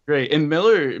was great. And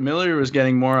Miller was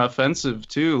getting more offensive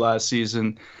too last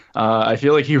season. I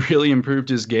feel like he really improved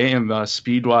his game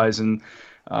speed-wise and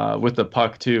with the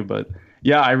puck too. But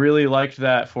yeah, I really liked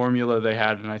that formula they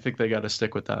had, and I think they got to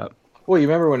stick with that. Well, you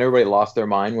remember when everybody lost their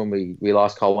mind when we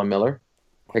lost Colin Miller?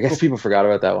 I guess people forgot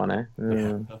about that one, eh?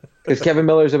 Because Kevin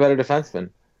Miller's a better defenseman.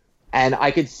 And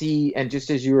I could see, and just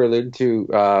as you were alluding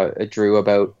to, Drew,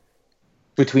 about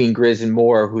between Grizz and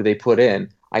Moore, who they put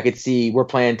in, I could see we're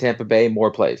playing Tampa Bay,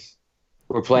 Moore plays.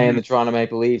 We're playing the Toronto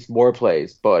Maple Leafs, Moore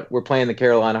plays. But we're playing the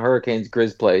Carolina Hurricanes,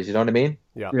 Grizz plays. You know what I mean?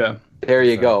 Yeah. There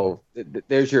you go.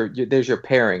 There's your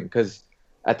pairing. Because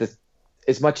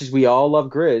as much as we all love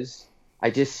Grizz, I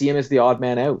just see him as the odd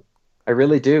man out. I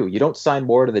really do. You don't sign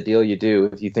Moore to the deal you do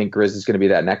if you think Grizz is going to be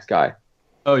that next guy.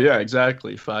 Oh, yeah,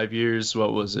 exactly. 5 years,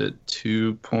 what was it,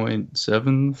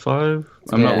 2.75?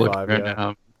 I'm not looking right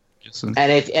now.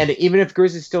 And even if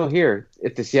Grizz is still here,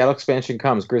 if the Seattle expansion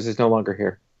comes, Grizz is no longer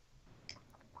here.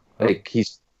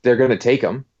 They're going to take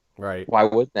him. Right. Why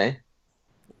wouldn't they?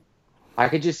 I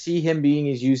could just see him being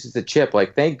used as a chip.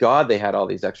 Thank God they had all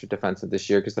these extra defensive this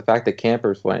year, because the fact that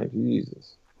Camper's playing,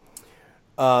 Jesus.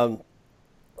 Did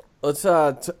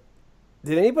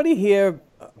anybody hear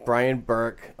Brian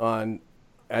Burke on,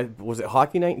 was it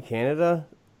Hockey Night in Canada?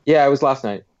 Yeah, it was last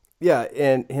night. Yeah,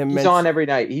 and he's on every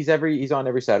night. He's on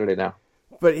every Saturday now.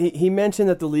 But he mentioned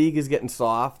that the league is getting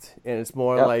soft and it's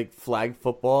more like flag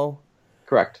football.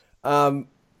 Correct. But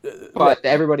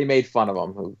everybody made fun of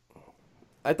him.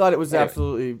 I thought it was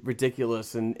absolutely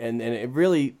ridiculous, and it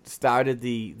really started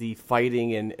the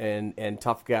fighting and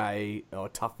tough guy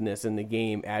toughness in the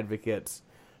game advocates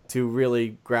to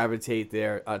really gravitate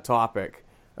their topic,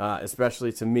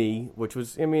 especially to me, which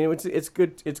was, it's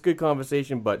good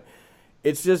conversation, but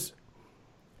it's just,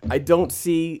 I don't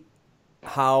see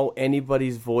how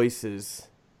anybody's voices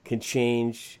can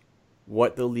change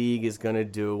what the league is going to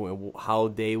do and how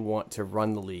they want to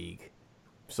run the league.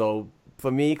 So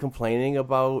for me, complaining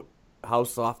about how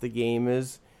soft the game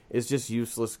is just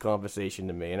useless conversation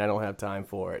to me, and I don't have time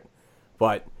for it.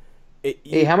 But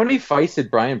hey, how many fights did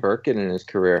Brian Burke get in his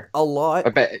career? A lot. I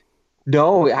bet.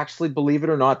 No, actually, believe it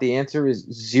or not, the answer is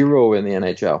 0 in the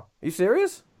NHL. Are you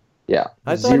serious? Yeah,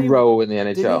 I 0 in the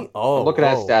NHL. I'm looking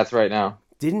at his stats right now.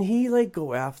 Didn't he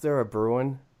go after a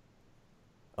Bruin?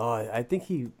 Oh, I think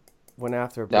he went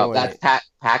after a No, Bruin. that's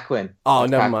Pat Quinn. Oh,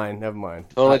 That's never mind.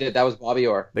 Totally did. That was Bobby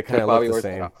Orr. They kind of look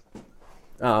the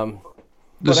same.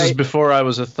 This is before I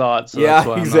was a thought. So yeah, that's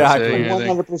why exactly. I'm not saying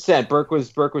anything. 100%.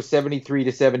 Burke was 73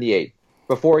 to 78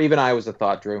 before even I was a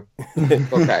thought, Drew.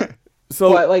 Okay.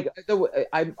 So, but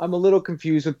I'm a little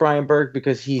confused with Brian Burke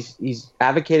because he's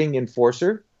advocating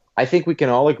enforcer. I think we can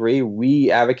all agree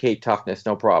we advocate toughness,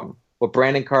 no problem. What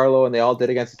Brandon Carlo and they all did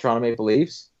against the Toronto Maple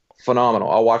Leafs, phenomenal.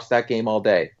 I'll watch that game all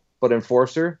day. But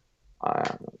enforcer,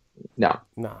 no.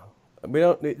 We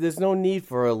don't. There's no need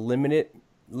for a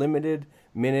limited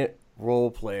minute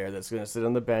role player that's going to sit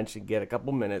on the bench and get a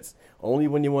couple minutes. Only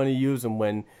when you want to use them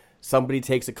when somebody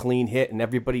takes a clean hit and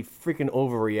everybody freaking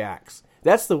overreacts.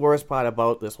 That's the worst part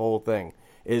about this whole thing.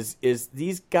 Is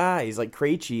these guys like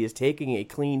Krejci is taking a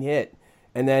clean hit,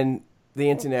 and then the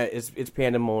internet it's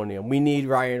pandemonium. We need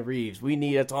Ryan Reeves. We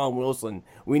need a Tom Wilson.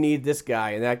 We need this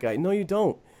guy and that guy. No, you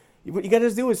don't. What you got to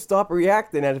do is stop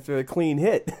reacting after a clean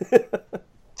hit.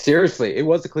 Seriously, it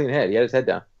was a clean hit. He had his head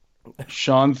down.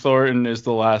 Sean Thornton is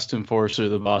the last enforcer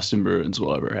the Boston Bruins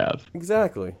will ever have.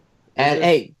 Exactly. And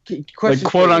hey, question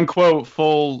quote unquote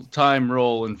full-time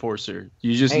role enforcer.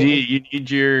 You just need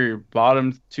your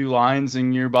bottom two lines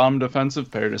and your bottom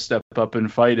defensive pair to step up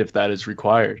and fight if that is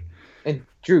required. And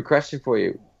Drew, question for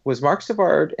you: was Mark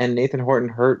Savard and Nathan Horton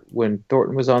hurt when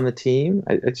Thornton was on the team?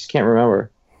 I just can't remember.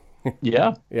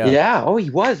 Yeah. Oh,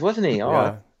 he was, wasn't he? Oh,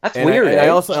 yeah. That's weird. I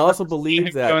also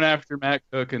believe that going after Matt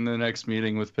Cook in the next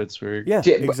meeting with Pittsburgh. Yeah,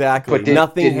 exactly. But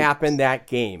nothing happened that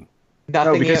game.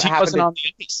 Nothing because he wasn't on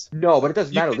the ice. No, but it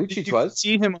doesn't matter. Lucic was.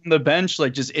 See him on the bench,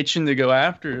 just itching to go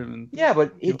after him. Yeah,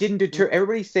 but it didn't deter.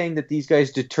 Everybody's saying that these guys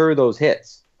deter those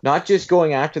hits, not just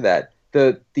going after that.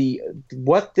 The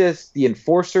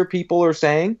enforcer people are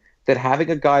saying that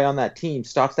having a guy on that team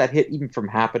stops that hit even from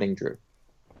happening, Drew.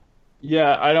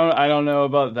 Yeah, I don't know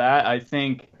about that. I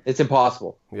think it's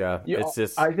impossible. Yeah, it's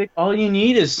just. I think all you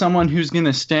need is someone who's going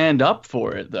to stand up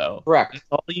for it, though. Correct. That's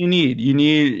all you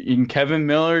need. Kevin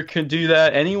Miller could do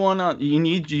that.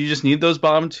 You just need those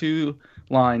bottom two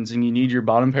lines, and you need your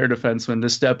bottom pair defensemen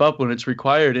to step up when it's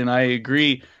required. And I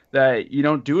agree that you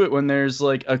don't do it when there's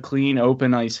a clean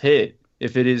open ice hit.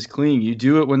 If it is clean, you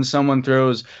do it when someone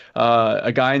throws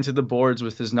a guy into the boards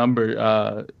with his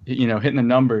number, hitting the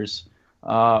numbers.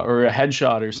 Or a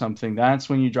headshot or something. That's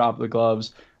when you drop the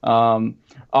gloves.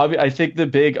 I think the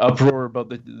big uproar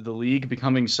about the league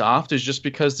becoming soft is just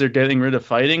because they're getting rid of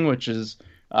fighting, which is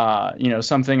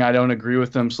something I don't agree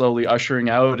with them slowly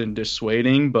ushering out and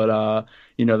dissuading. But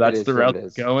that's the route they're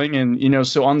going. And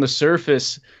so on the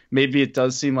surface, maybe it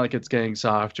does seem like it's getting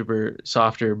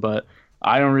softer, but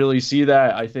I don't really see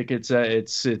that. I think it's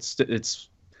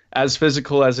as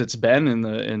physical as it's been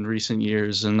in recent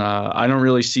years, and I don't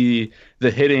really see the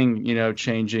hitting,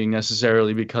 changing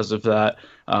necessarily because of that.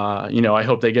 I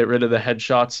hope they get rid of the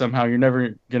headshots somehow. You're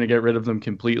never going to get rid of them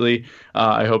completely.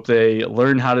 I hope they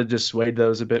learn how to dissuade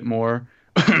those a bit more,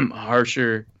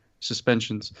 harsher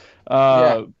suspensions.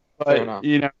 I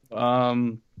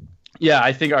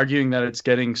think arguing that it's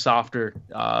getting softer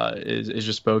is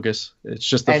just bogus. It's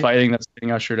just the fighting that's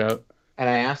getting ushered out. And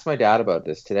I asked my dad about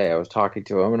this today. I was talking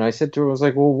to him, and I said to him, I was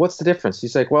like, well, what's the difference?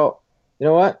 He's like, well, you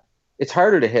know what? It's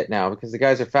harder to hit now because the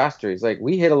guys are faster. He's like,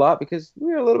 we hit a lot because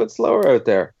we're a little bit slower out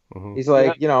there. Mm-hmm. He's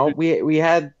like, we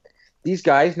had these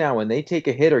guys now, when they take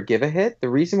a hit or give a hit, the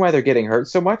reason why they're getting hurt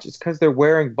so much is because they're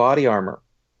wearing body armor.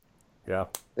 Yeah.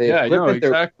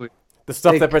 Exactly. The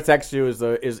stuff that protects you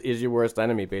is your worst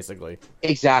enemy, basically.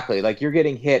 Exactly. Like, you're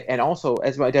getting hit. And also,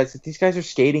 as my dad said, these guys are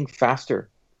skating faster.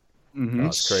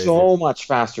 Mm-hmm. So much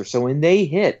faster. So when they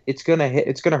hit, it's gonna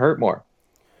hurt more.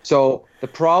 So the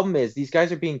problem is these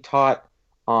guys are being taught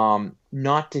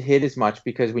not to hit as much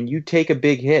because when you take a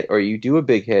big hit or you do a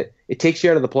big hit, it takes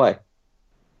you out of the play.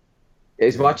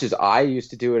 As much as I used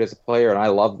to do it as a player and I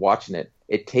loved watching it,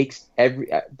 it takes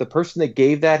the person that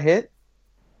gave that hit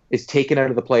is taken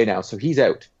out of the play now. So he's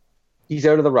out. He's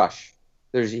out of the rush.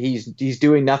 He's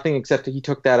doing nothing except he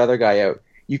took that other guy out.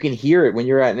 You can hear it when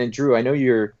you're at, and Drew, I know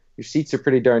your seats are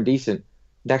pretty darn decent.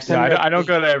 Next time, I don't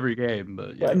go to every game,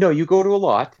 but yeah. No, you go to a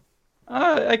lot.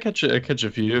 I catch a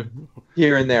few.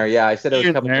 Here and there, yeah. I said I was Here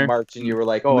and coming to there. March, and you were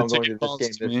like, "Oh, The I'm going ticket to falls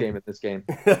this to game, me. this game,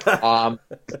 and this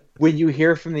game." When you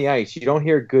hear from the ice, you don't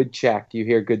hear good check. You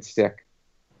hear good stick.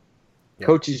 Yeah.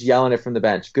 Coaches yelling it from the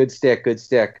bench. Good stick, good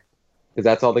stick. Because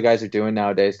that's all the guys are doing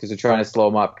nowadays because they're trying to slow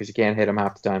them up because you can't hit them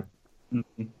half the time.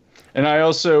 Mhm. And I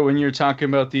also, when you're talking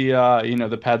about the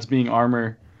the pads being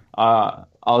armor,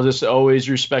 I'll just always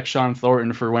respect Sean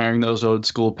Thornton for wearing those old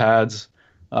school pads.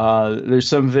 There's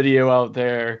some video out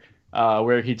there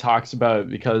where he talks about it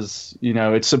because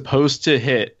it's supposed to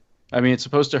hit. I mean, it's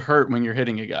supposed to hurt when you're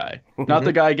hitting a guy, not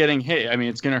the guy getting hit. I mean,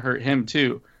 it's going to hurt him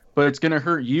too, but it's going to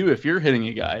hurt you if you're hitting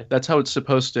a guy. That's how it's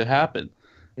supposed to happen.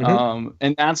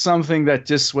 And that's something that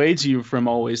dissuades you from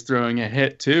always throwing a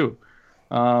hit too.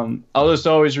 I'll just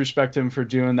always respect him for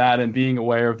doing that and being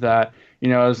aware of that.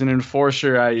 As an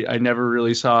enforcer, I never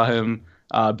really saw him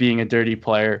being a dirty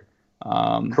player.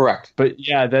 Correct. But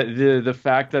yeah, the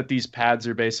fact that these pads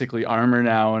are basically armor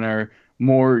now and are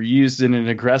more used in an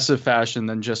aggressive fashion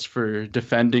than just for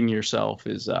defending yourself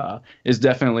is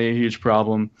definitely a huge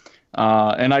problem.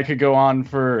 And I could go on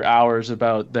for hours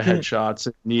about the headshots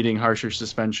and needing harsher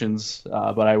suspensions,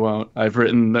 but I won't. I've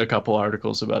written a couple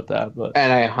articles about that. But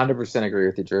And I 100% agree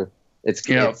with you, Drew. It's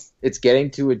getting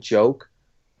to a joke,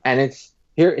 and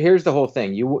here's the whole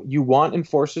thing. You want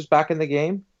enforcers back in the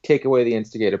game? Take away the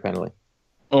instigator penalty.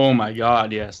 oh my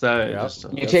God, yes, that Yep. is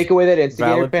You take away that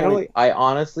instigator Valid penalty. point. I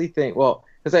honestly think,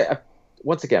 because I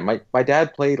once again, my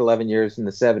dad played 11 years in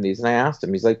the 70s, and I asked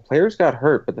him, he's like, players got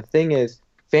hurt, but the thing is,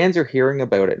 fans are hearing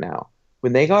about it now.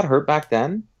 When they got hurt back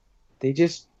then, they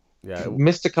just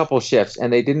missed a couple shifts,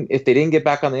 and if they didn't get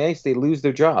back on the ice, they lose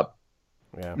their job.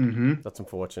 Yeah, Mm-hmm. that's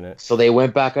unfortunate. So they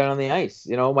went back out on the ice.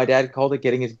 My dad called it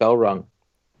getting his bell rung.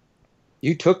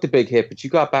 You took the big hit, but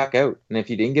you got back out, and if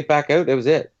you didn't get back out, that was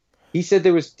it. He said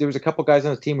there was a couple guys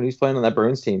on his team when he was playing on that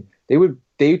Bruins team.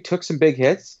 They took some big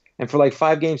hits, and for like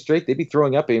 5 games straight, they'd be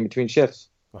throwing up in between shifts.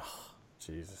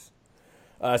 Jesus.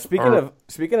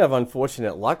 Speaking of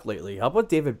unfortunate luck lately, how about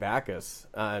David Backes?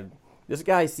 This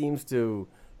guy seems to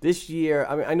this year.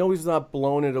 I mean, I know he's not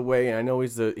blown it away, and I know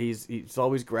he's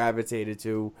always gravitated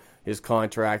to his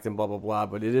contract and blah blah blah.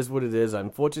 But it is what it is.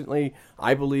 Unfortunately,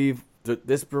 I believe that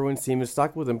this Bruins team is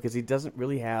stuck with him because he doesn't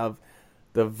really have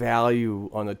the value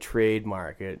on the trade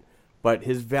market. But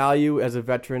his value as a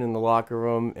veteran in the locker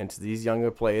room and to these younger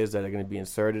players that are going to be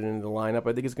inserted into the lineup,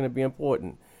 I think is going to be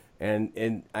important.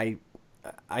 And I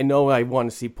know I want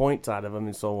to see points out of him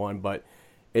and so on, but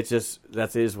it's just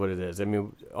that is what it is. I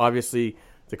mean, obviously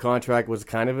the contract was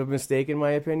kind of a mistake in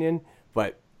my opinion,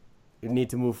 but you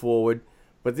need to move forward.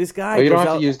 But this guy, you don't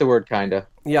have to use the word kinda.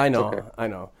 Yeah, I know, okay. I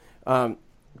know.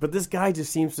 But this guy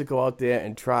just seems to go out there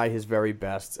and try his very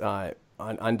best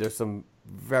under some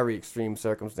very extreme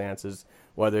circumstances,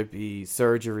 whether it be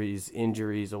surgeries,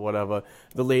 injuries, or whatever.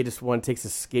 The latest one takes a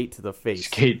skate to the face.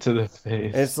 Skate to the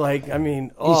face. And it's like, I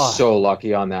mean, He's so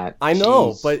lucky on that. I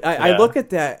know, Jeez. but I look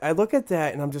at that. I look at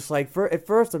that, and I'm just like, at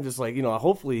first, I'm just like,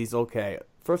 hopefully he's okay,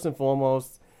 first and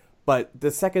foremost. But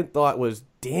the second thought was,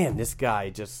 damn, this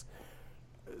guy just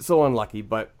so unlucky.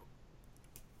 But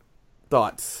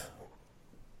thoughts?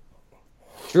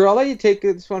 Drew, I'll let you take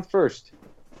this one first.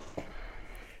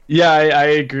 Yeah, I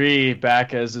agree.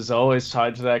 Backes is always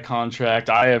tied to that contract.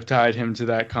 I have tied him to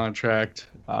that contract,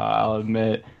 I'll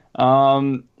admit.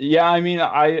 Yeah, I mean,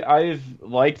 I've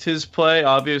liked his play.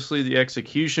 Obviously, the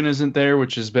execution isn't there,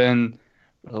 which has been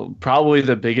probably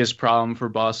the biggest problem for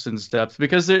Boston's depth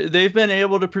because they've been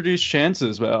able to produce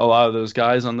chances, but a lot of those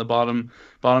guys on the bottom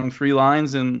 3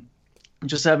 lines and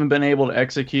just haven't been able to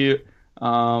execute.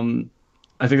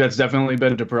 I think that's definitely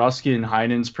been DeBruski and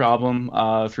Heinen's problem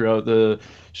throughout the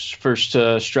first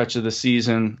stretch of the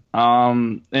season.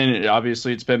 And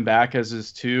obviously it's been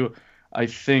Backes' too. I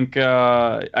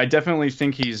definitely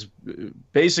think he's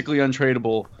basically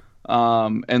untradeable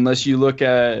unless you look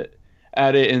at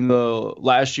it in the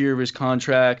last year of his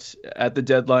contract at the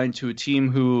deadline to a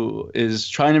team who is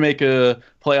trying to make a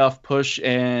playoff push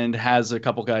and has a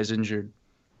couple guys injured.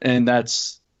 And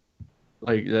that's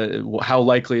like how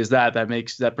likely is that?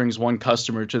 That brings one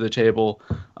customer to the table.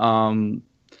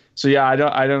 So yeah,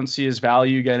 I don't see his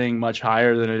value getting much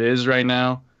higher than it is right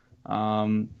now.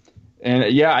 And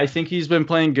yeah, I think he's been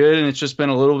playing good, and it's just been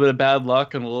a little bit of bad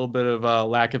luck and a little bit of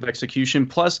lack of execution.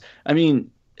 Plus, I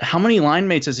mean, how many line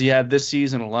mates has he had this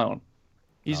season alone?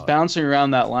 He's bouncing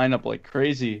around that lineup like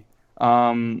crazy.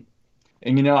 And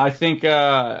I think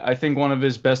one of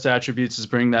his best attributes is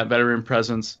bringing that veteran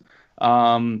presence.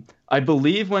 I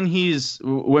believe when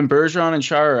Bergeron and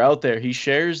Char are out there, he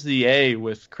shares the A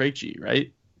with Krejci,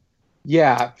 right?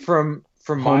 Yeah, from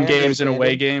home games and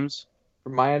away games.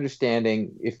 from my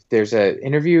understanding, if there's an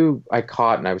interview I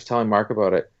caught and I was telling Mark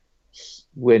about it,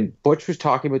 when Butch was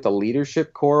talking about the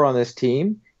leadership core on this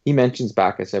team, he mentions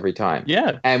Backes every time.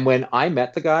 Yeah. And when I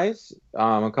met the guys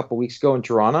a couple weeks ago in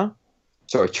Toronto,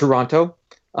 Toronto?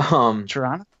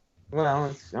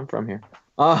 Well, I'm from here.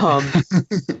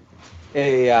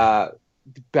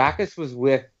 Backes was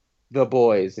with the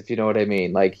boys, if you know what I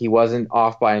mean. Like, he wasn't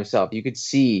off by himself. You could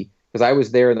see, because I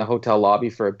was there in the hotel lobby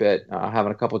for a bit,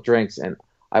 having a couple drinks, and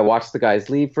I watched the guys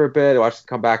leave for a bit. I watched them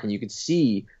come back, and you could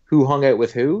see who hung out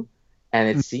with who. And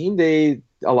it seemed a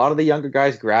lot of the younger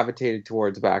guys gravitated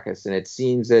towards Backes. And it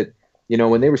seems that,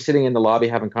 when they were sitting in the lobby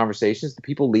having conversations, the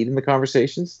people leading the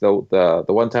conversations, the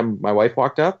one time my wife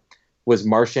walked up, was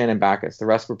Marchand and Backes. The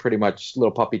rest were pretty much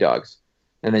little puppy dogs.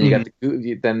 And then you got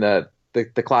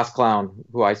the class clown,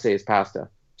 who I say is Pasta,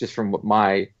 just from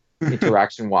my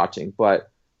interaction watching.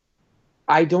 But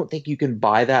I don't think you can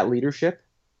buy that leadership.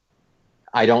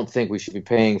 I don't think we should be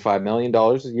paying $5 million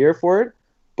a year for it.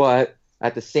 But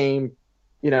at the same,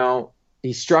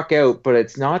 he struck out, but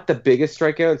it's not the biggest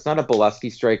strikeout. It's not a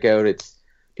Bolesky strikeout. It's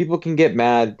people can get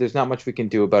mad. There's not much we can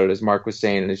do about it, as Mark was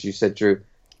saying, and as you said, Drew.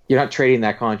 You're not trading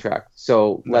that contract,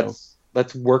 so let's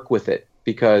work with it,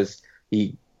 because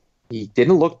he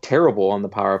didn't look terrible on the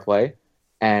power play,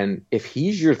 and if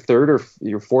he's your third or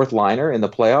your fourth liner in the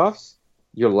playoffs,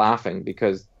 you're laughing,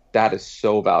 because that is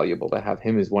so valuable to have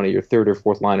him as one of your third or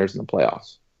fourth liners in the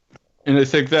playoffs. And I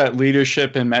think that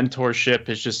leadership and mentorship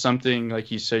is just something, like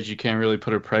you said, you can't really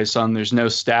put a price on. There's no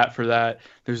stat for that.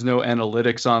 There's no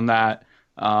analytics on that.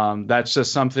 That's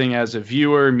just something, as a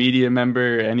viewer, media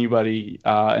member, anybody,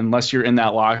 unless you're in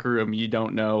that locker room, you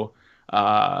don't know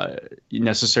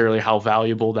necessarily how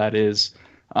valuable that is.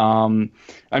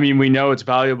 We know it's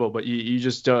valuable, but you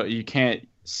just don't, you can't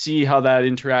see how that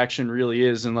interaction really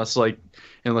is unless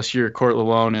you're Court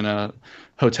Lalone in a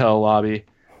hotel lobby.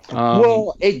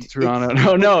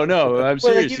 Toronto. No. I'm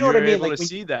serious. You know what I mean? Able to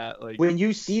see that. When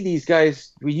you see these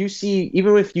guys,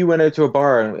 even if you went out to a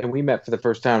bar and we met for the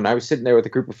first time, and I was sitting there with a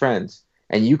group of friends,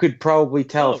 and you could probably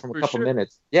tell from a couple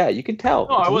minutes. Yeah, you can tell.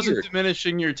 No, I wasn't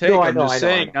diminishing your take. I'm just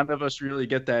saying none of us really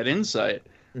get that insight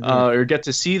or get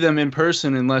to see them in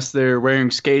person unless they're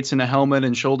wearing skates and a helmet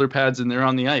and shoulder pads and they're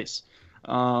on the ice.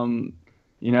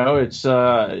 It's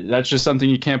that's just something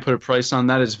you can't put a price on.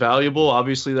 That is valuable.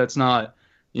 Obviously, that's not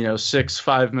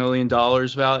 $5 million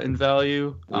in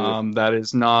value. That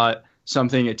is not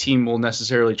something a team will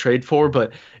necessarily trade for,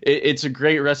 but it's a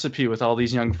great recipe with all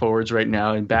these young forwards right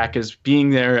now, and Backes being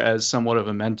there as somewhat of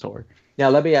a mentor. Now,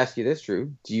 let me ask you this,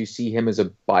 Drew. Do you see him as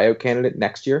a buyout candidate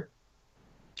next year?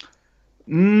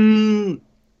 Or the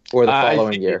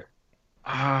following year?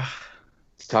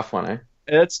 It's a tough one, eh?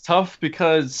 It's tough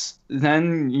because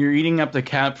then you're eating up the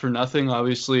cap for nothing,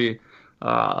 obviously.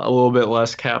 A little bit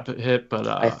less cap hit, but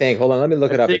I think. Hold on, let me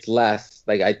look it up. It's less.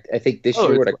 I think this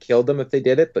year would have killed them if they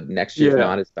did it, but next year's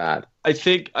not as bad. I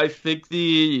think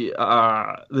the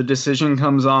decision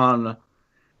comes on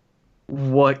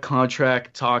what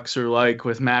contract talks are like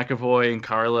with McAvoy and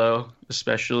Carlo,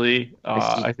 especially.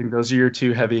 I think those are your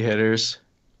two heavy hitters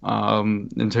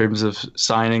in terms of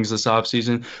signings this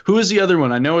offseason. Who is the other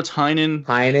one? I know it's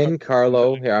Heinen.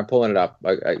 Carlo. Here, I'm pulling it up.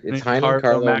 It's Heinen,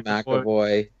 Carlo,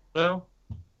 McAvoy. Well.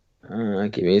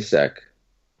 Give me a sec.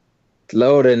 It's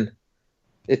loading.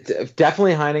 It's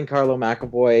definitely Heinen, Carlo,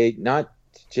 McAvoy, not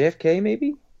JFK,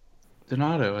 maybe?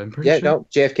 Donato, I'm pretty sure. Yeah, no,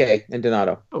 JFK and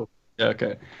Donato. Oh, yeah,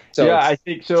 okay. So I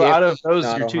think so. Out of those,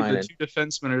 the two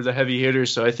defensemen are the heavy hitters,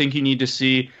 so I think you need to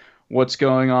see what's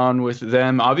going on with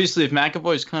them. Obviously, if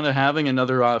McAvoy's kind of having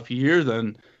another off year,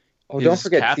 then... don't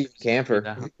forget Steve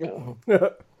Camper.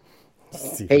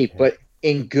 Hey, but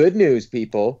in good news,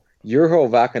 people... Urho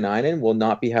Vakanainen will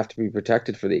not have to be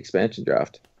protected for the expansion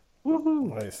draft.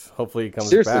 Woohoo! Nice. Hopefully he comes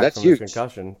Seriously, back that's from his huge.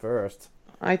 concussion first.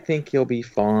 I think he'll be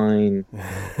fine.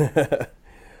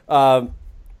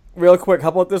 Real quick, how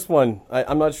about this one?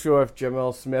 I'm not sure if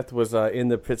Jamel Smith was in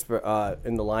the Pittsburgh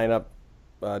in the lineup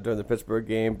during the Pittsburgh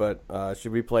game, but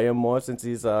should we play him more since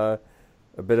he's a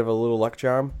bit of a little luck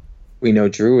charm? We know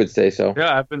Drew would say so.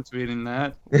 Yeah, I've been tweeting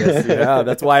that. Yes, yeah,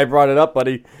 that's why I brought it up,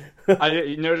 buddy.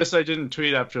 I noticed I didn't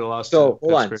tweet after the lost. So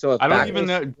hold on. So I don't even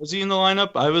know. Was he in the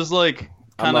lineup? I was like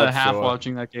kind of half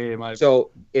watching that game.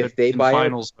 If they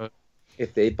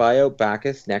buy out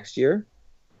Backes next year,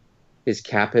 his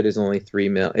cap hit is only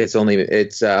 $3 million.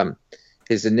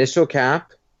 His initial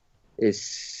cap is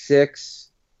 $6 million,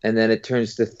 and then it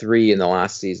turns to $3 million in the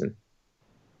last season.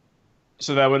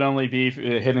 So that would only be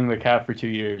hitting the cap for 2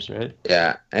 years, right?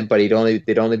 Yeah, but they'd only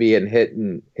be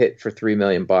getting hit for $3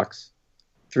 million.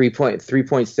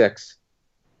 3.6.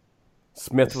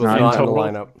 Smith was not in the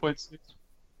lineup.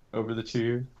 over the 2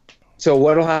 years. So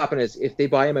what'll happen is if they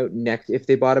bought him out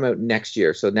next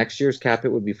year, so next year's cap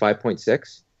hit would be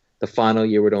 5.6. The final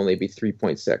year would only be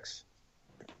 3.6.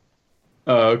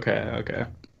 Oh, okay.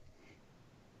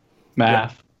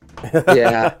 Math.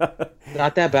 Yeah,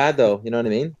 not that bad though. You know what I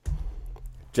mean?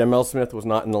 Jamel Smith was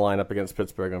not in the lineup against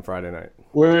Pittsburgh on Friday night.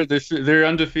 They're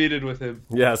undefeated with him.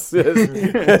 Yes.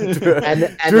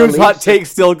 and Drew's hot take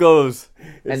still goes.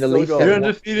 And the Leafs They're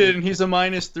undefeated, and he's a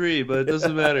 -3, but it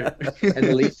doesn't matter. And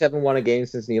the Leafs haven't won a game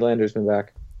since Nylander's been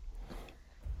back.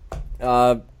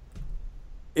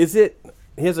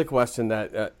 Here's a question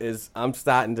that I'm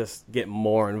starting to get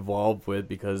more involved with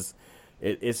because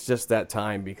it's just that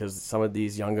time because some of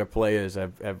these younger players I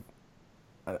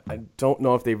don't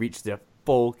know if they reached their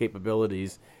full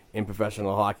capabilities in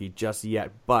professional hockey just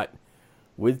yet, but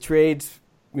with trades,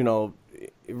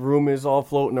 rumors all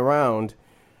floating around,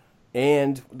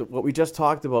 and what we just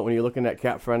talked about when you're looking at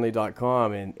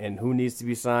capfriendly.com and who needs to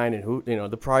be signed and who,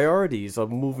 the priorities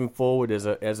of moving forward as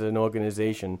an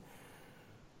organization.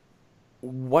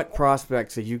 What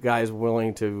prospects are you guys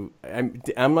willing to?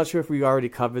 I'm not sure if we already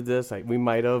covered this. We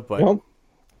might have, but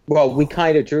well, we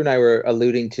kind of, Drew and I were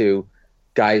alluding to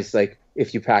guys like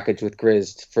if you package with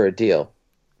Grizz for a deal.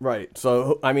 Right.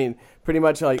 So, I mean, pretty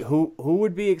much like who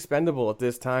would be expendable at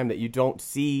this time that you don't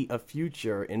see a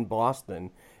future in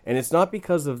Boston? And it's not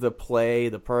because of the play,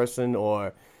 the person,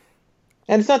 or...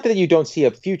 And it's not that you don't see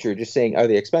a future, just saying, are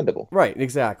they expendable? Right,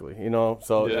 exactly.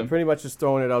 So Yeah. I'm pretty much just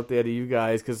throwing it out there to you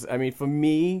guys because, for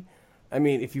me,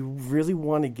 if you really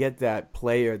want to get that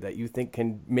player that you think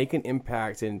can make an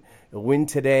impact and win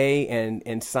today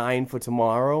and sign for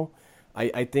tomorrow...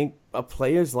 I think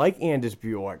players like Anders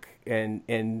Bjork and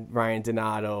Ryan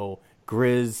Donato,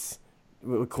 Grizz,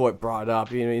 Court brought up.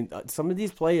 Some of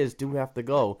these players do have to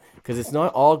go because it's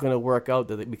not all going to work out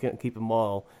that we can't keep them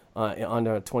all on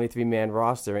a 23-man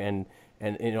roster and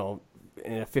in a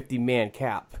 50-man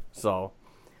cap. So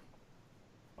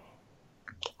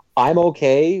I'm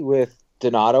okay with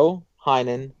Donato,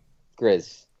 Heinen,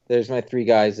 Grizz. There's my three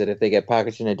guys that if they get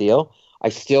packaged in a deal, I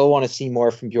still want to see more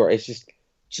from Bjork. It's just.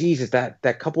 Jesus,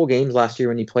 that couple games last year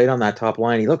when he played on that top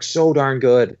line, he looked so darn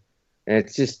good. And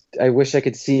it's just, I wish I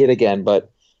could see it again.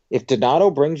 But if Donato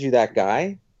brings you that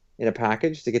guy in a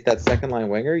package to get that second line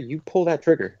winger, you pull that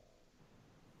trigger.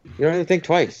 You don't even think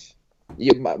twice.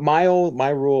 My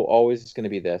rule always is going to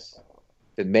be this.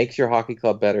 If it makes your hockey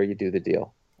club better, you do the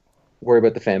deal. Worry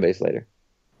about the fan base later.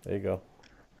 There you go.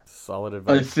 Solid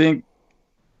advice. I think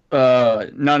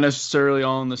not necessarily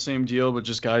all in the same deal, but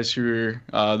just guys who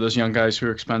are those young guys who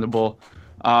are expendable.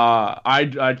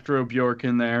 I'd throw Bjork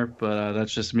in there, but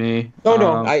that's just me.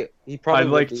 He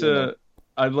probably.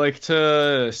 I'd like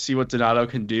to see what Donato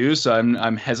can do, so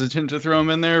I'm hesitant to throw him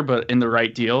in there, but in the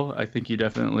right deal, I think you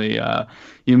definitely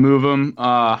you move him.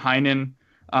 Heinen,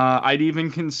 I'd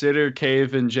even consider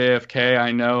Cave and JFK.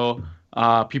 I know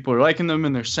people are liking them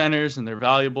and they're centers and they're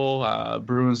valuable.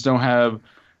 Bruins don't have.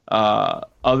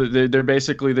 They're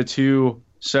basically the two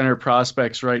center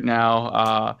prospects right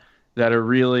now that are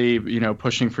really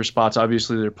pushing for spots.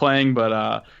 Obviously they're playing,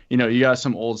 but you got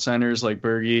some old centers like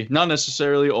Berge, not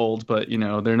necessarily old, but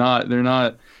they're not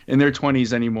in their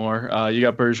 20s anymore. You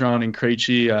got Bergeron and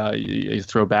Krejci. You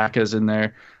throw Backes in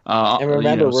there. And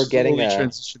remember, we're getting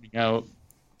transitioning out.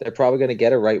 They're probably going to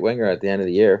get a right winger at the end of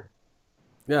the year.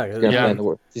 Yeah, he's going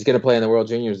to play in the World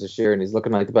Juniors this year, and he's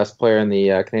looking like the best player in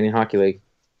the Canadian Hockey League.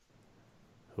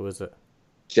 Who is it?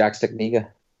 Jack Stechniga.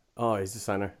 Oh, he's the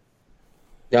center.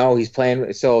 No, he's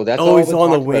playing. So that's. Oh, he's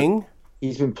on the wing. About.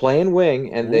 He's been playing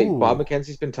wing, and Bob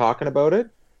McKenzie's been talking about it,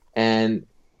 and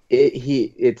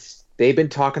they've been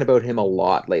talking about him a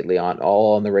lot lately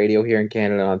on the radio here in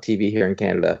Canada, on TV here in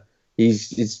Canada.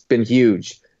 It's been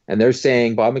huge, and they're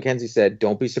saying Bob McKenzie said,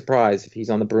 "Don't be surprised if he's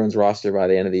on the Bruins roster by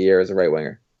the end of the year as a right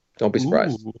winger. Don't be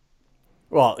surprised." Ooh.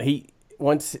 Well,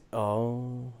 once he's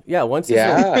once he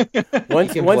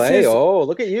can play.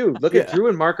 Look at you. Look at Drew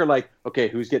and Mark are like, okay,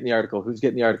 who's getting the article? Who's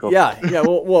getting the article? Yeah.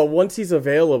 Well, once he's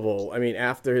available,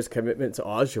 after his commitment to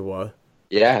Oshawa.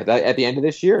 Yeah, at the end of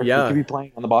this year, he could be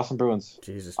playing on the Boston Bruins.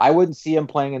 Jesus. I wouldn't see him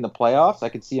playing in the playoffs. I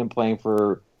could see him playing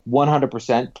for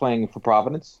 100% playing for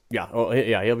Providence. Yeah. Oh,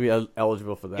 yeah. He'll be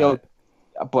eligible for that.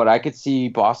 But I could see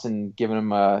Boston giving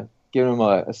him a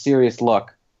serious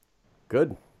look.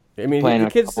 Good. The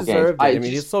kids deserve it.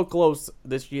 He's so close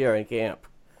this year in camp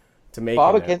to make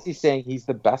Bob McKenzie's saying he's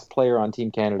the best player on Team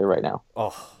Canada right now.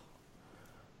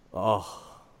 Oh,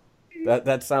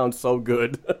 that sounds so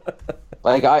good.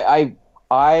 Like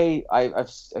I've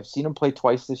seen him play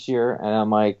twice this year, and I'm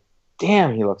like,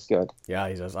 damn, he looks good. Yeah,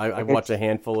 he does. I've watched a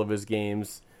handful of his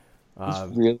games.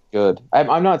 He's really good.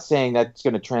 I'm not saying that's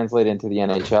going to translate into the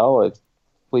NHL.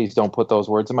 Please don't put those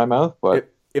words in my mouth. But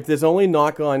if there's only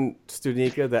knock on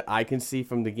Studnicka that I can see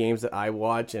from the games that I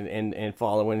watch and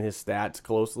following his stats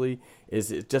closely,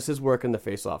 is just his work in the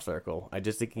face-off circle. I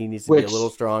just think he needs to be a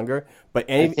little stronger. But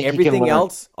everything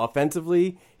else,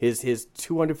 offensively, his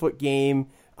 200-foot game,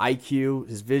 IQ,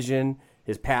 his vision,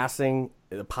 his passing,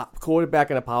 the quarterback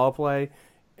in a power play,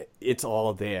 it's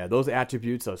all there. Those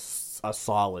attributes are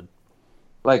solid.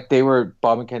 Like Bob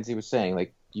McKenzie was saying,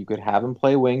 like you could have him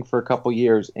play wing for a couple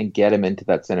years and get him into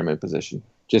that centerman position,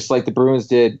 just like the Bruins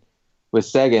did with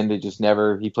Seguin.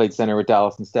 He played center with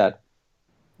Dallas instead.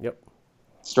 Yep,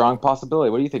 strong possibility.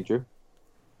 What do you think, Drew?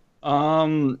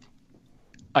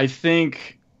 I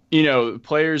think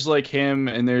players like him,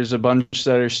 and there's a bunch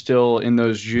that are still in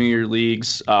those junior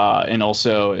leagues, and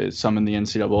also some in the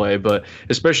NCAA, but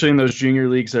especially in those junior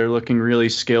leagues that are looking really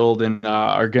skilled and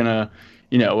are gonna.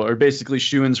 Are basically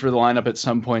shoo-ins for the lineup at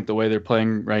some point the way they're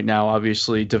playing right now.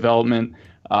 Obviously, development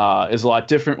is a lot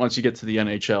different once you get to the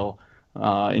NHL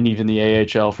and even the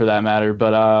AHL for that matter.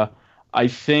 But I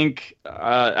think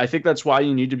that's why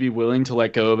you need to be willing to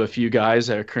let go of a few guys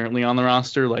that are currently on the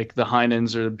roster, like the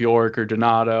Heinens or Bjork or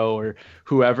Donato or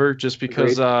whoever, just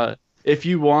because if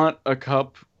you want a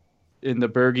cup in the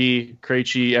Berge,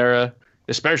 Krejci era,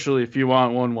 especially if you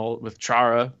want one with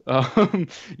Chara,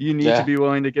 you need to be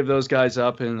willing to give those guys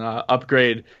up and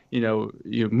upgrade. You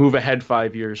move ahead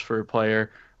 5 years for a player.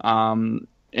 And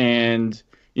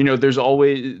there's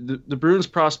always the Bruins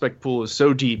prospect pool is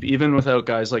so deep, even without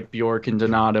guys like Bjork and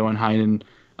Donato and Heinen.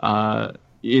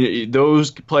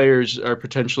 Those players are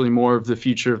potentially more of the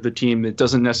future of the team. It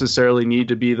doesn't necessarily need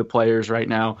to be the players right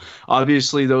now.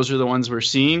 Obviously, those are the ones we're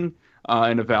seeing.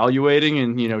 And evaluating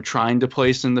and, trying to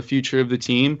place in the future of the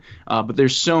team. But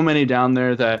there's so many down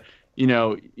there that,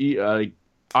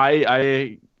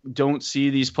 I don't see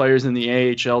these players in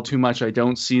the AHL too much. I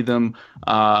don't see them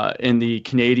in the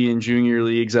Canadian junior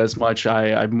leagues as much.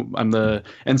 I'm the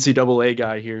NCAA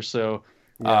guy here. So,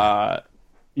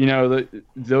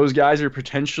 those guys are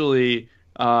potentially,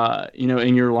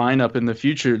 in your lineup in the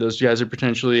future. Those guys are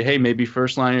potentially, hey, maybe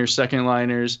first liners, second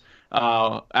liners,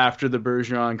 after the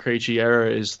Bergeron Krejci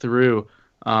era is through.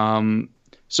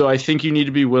 So I think you need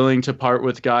to be willing to part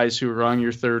with guys who are on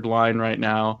your third line right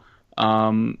now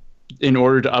in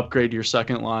order to upgrade your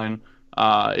second line.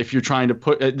 If you're trying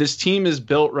to this team is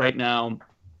built right now,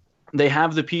 they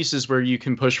have the pieces where you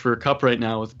can push for a cup right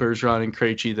now with Bergeron and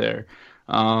Krejci there.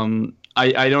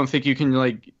 I don't think you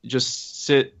can just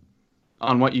sit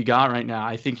on what you got right now.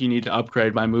 I think you need to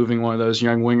upgrade by moving one of those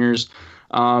young wingers.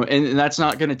 And that's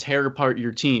not going to tear apart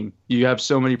your team. You have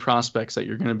so many prospects that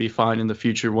you're going to be fine in the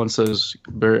future once those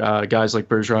guys like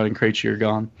Bergeron and Krejci are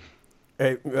gone.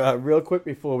 Hey, real quick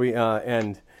before we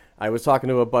end, I was talking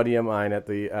to a buddy of mine at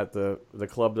the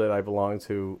club that I belong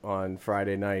to on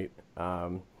Friday night,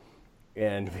 and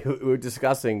we were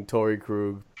discussing Torrey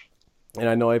Krug. And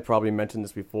I know I probably mentioned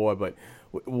this before, but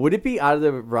would it be out of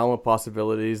the realm of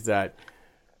possibilities that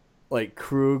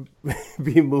Krug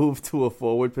be moved to a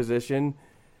forward position?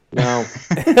 No.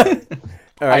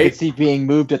 All right. I could see being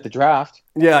moved at the draft.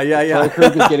 Yeah.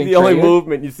 Krug is getting the only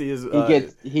movement you see is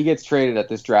he gets traded at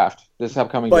this draft, this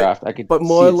upcoming draft. I could, but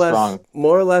more or less, I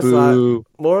don't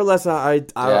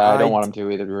want him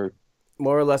to either, Drew.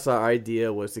 More or less, our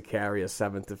idea was to carry a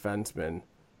seventh defenseman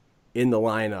in the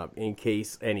lineup in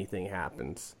case anything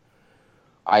happens.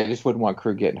 I just wouldn't want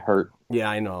Krug getting hurt. Yeah,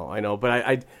 I know,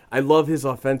 but I love his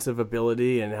offensive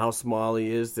ability and how small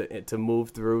he is to move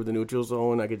through the neutral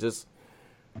zone. I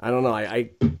don't know.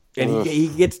 He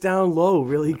gets down low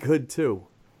really good too.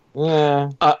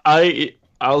 Yeah.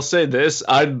 I'll say this: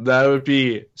 that would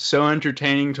be so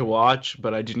entertaining to watch,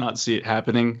 but I do not see it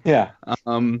happening. Yeah.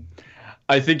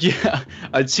 I think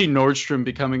I'd see Nordstrom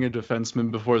becoming a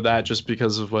defenseman before that, just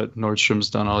because of what Nordstrom's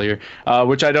done all year,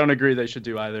 which I don't agree they should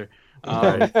do either.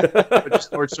 But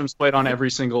just Nordstrom's played on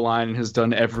every single line and has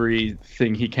done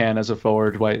everything he can as a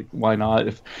forward. Why not?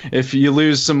 If you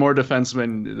lose some more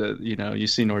defensemen, you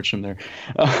see Nordstrom there.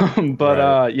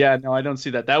 No, I don't see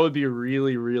that. That would be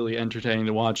really, really entertaining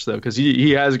to watch, though, because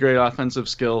he has great offensive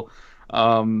skill.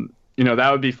 That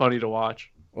would be funny to watch.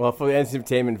 Well, for the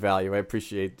entertainment value, I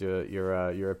appreciate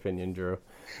your opinion, Drew.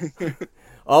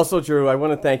 Also, Drew, I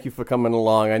want to thank you for coming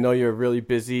along. I know you're really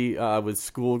busy with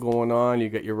school going on. You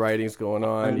got your writings going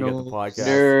on. You got the podcast.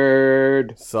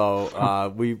 Nerd.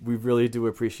 So we really do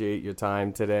appreciate your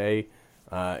time today,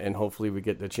 and hopefully we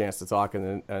get the chance to talk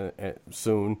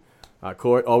soon.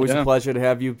 Court, always a pleasure to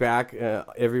have you back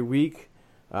every week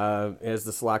as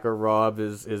the slacker Rob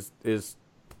is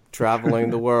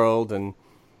traveling the world and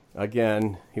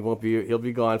again, he'll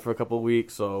be gone for a couple of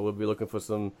weeks, so we'll be looking for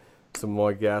some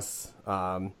more guests.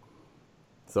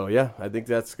 So yeah, I think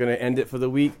that's going to end it for the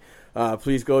week.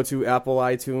 Please go to Apple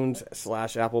iTunes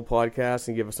 /Apple Podcasts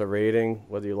and give us a rating,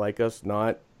 whether you like us,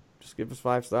 not. Just give us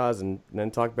 5 stars and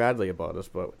then talk badly about us.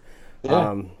 But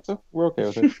so we're okay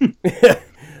with it.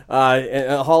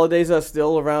 and holidays are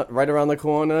still right around the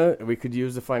corner. We could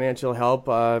use the financial help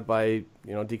by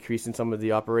decreasing some of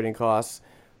the operating costs.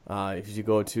 If you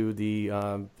go to the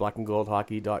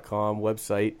blackandgoldhockey.com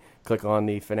website, click on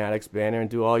the Fanatics banner and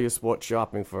do all your sports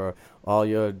shopping for all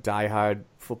your diehard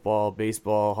football,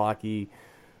 baseball, hockey,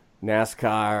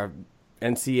 NASCAR,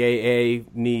 NCAA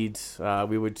needs.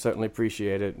 We would certainly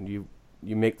appreciate it. You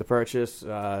make the purchase,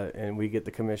 and we get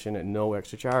the commission at no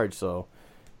extra charge. So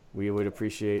we would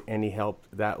appreciate any help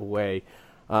that way.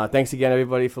 Thanks again,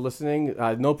 everybody, for listening.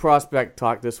 No prospect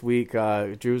talk this week.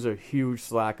 Drew's a huge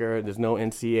slacker. There's no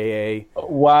NCAA.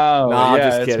 Wow. No, I'm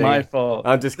just kidding. It's my fault.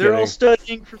 I'm just kidding. They're all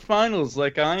studying for finals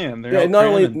like I am. They're not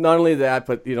only that,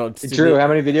 but Drew, how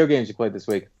many video games you played this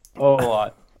week? Oh, a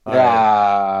lot.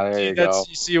 There you go.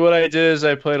 You see what I did is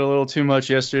I played a little too much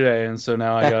yesterday, and so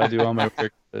now I got to do all my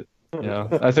work. But,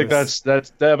 I think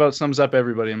that about sums up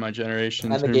everybody in my generation.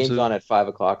 And the game's on at 5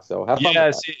 o'clock, so have fun.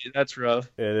 Yeah, see, that's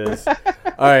rough. It is. All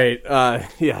right.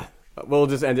 We'll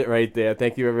just end it right there.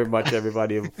 Thank you very much,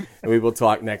 everybody, and we will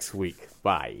talk next week.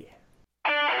 Bye.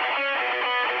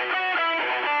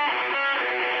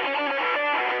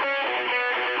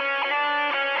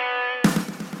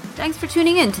 Thanks for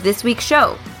tuning in to this week's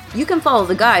show. You can follow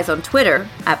the guys on Twitter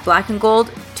at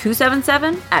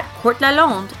blackandgold277, at Court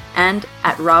Lalonde, and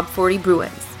at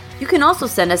Rob40Bruins. You can also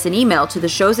send us an email to the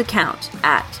show's account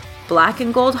at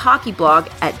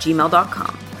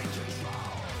blackandgoldhockeyblog@gmail.com.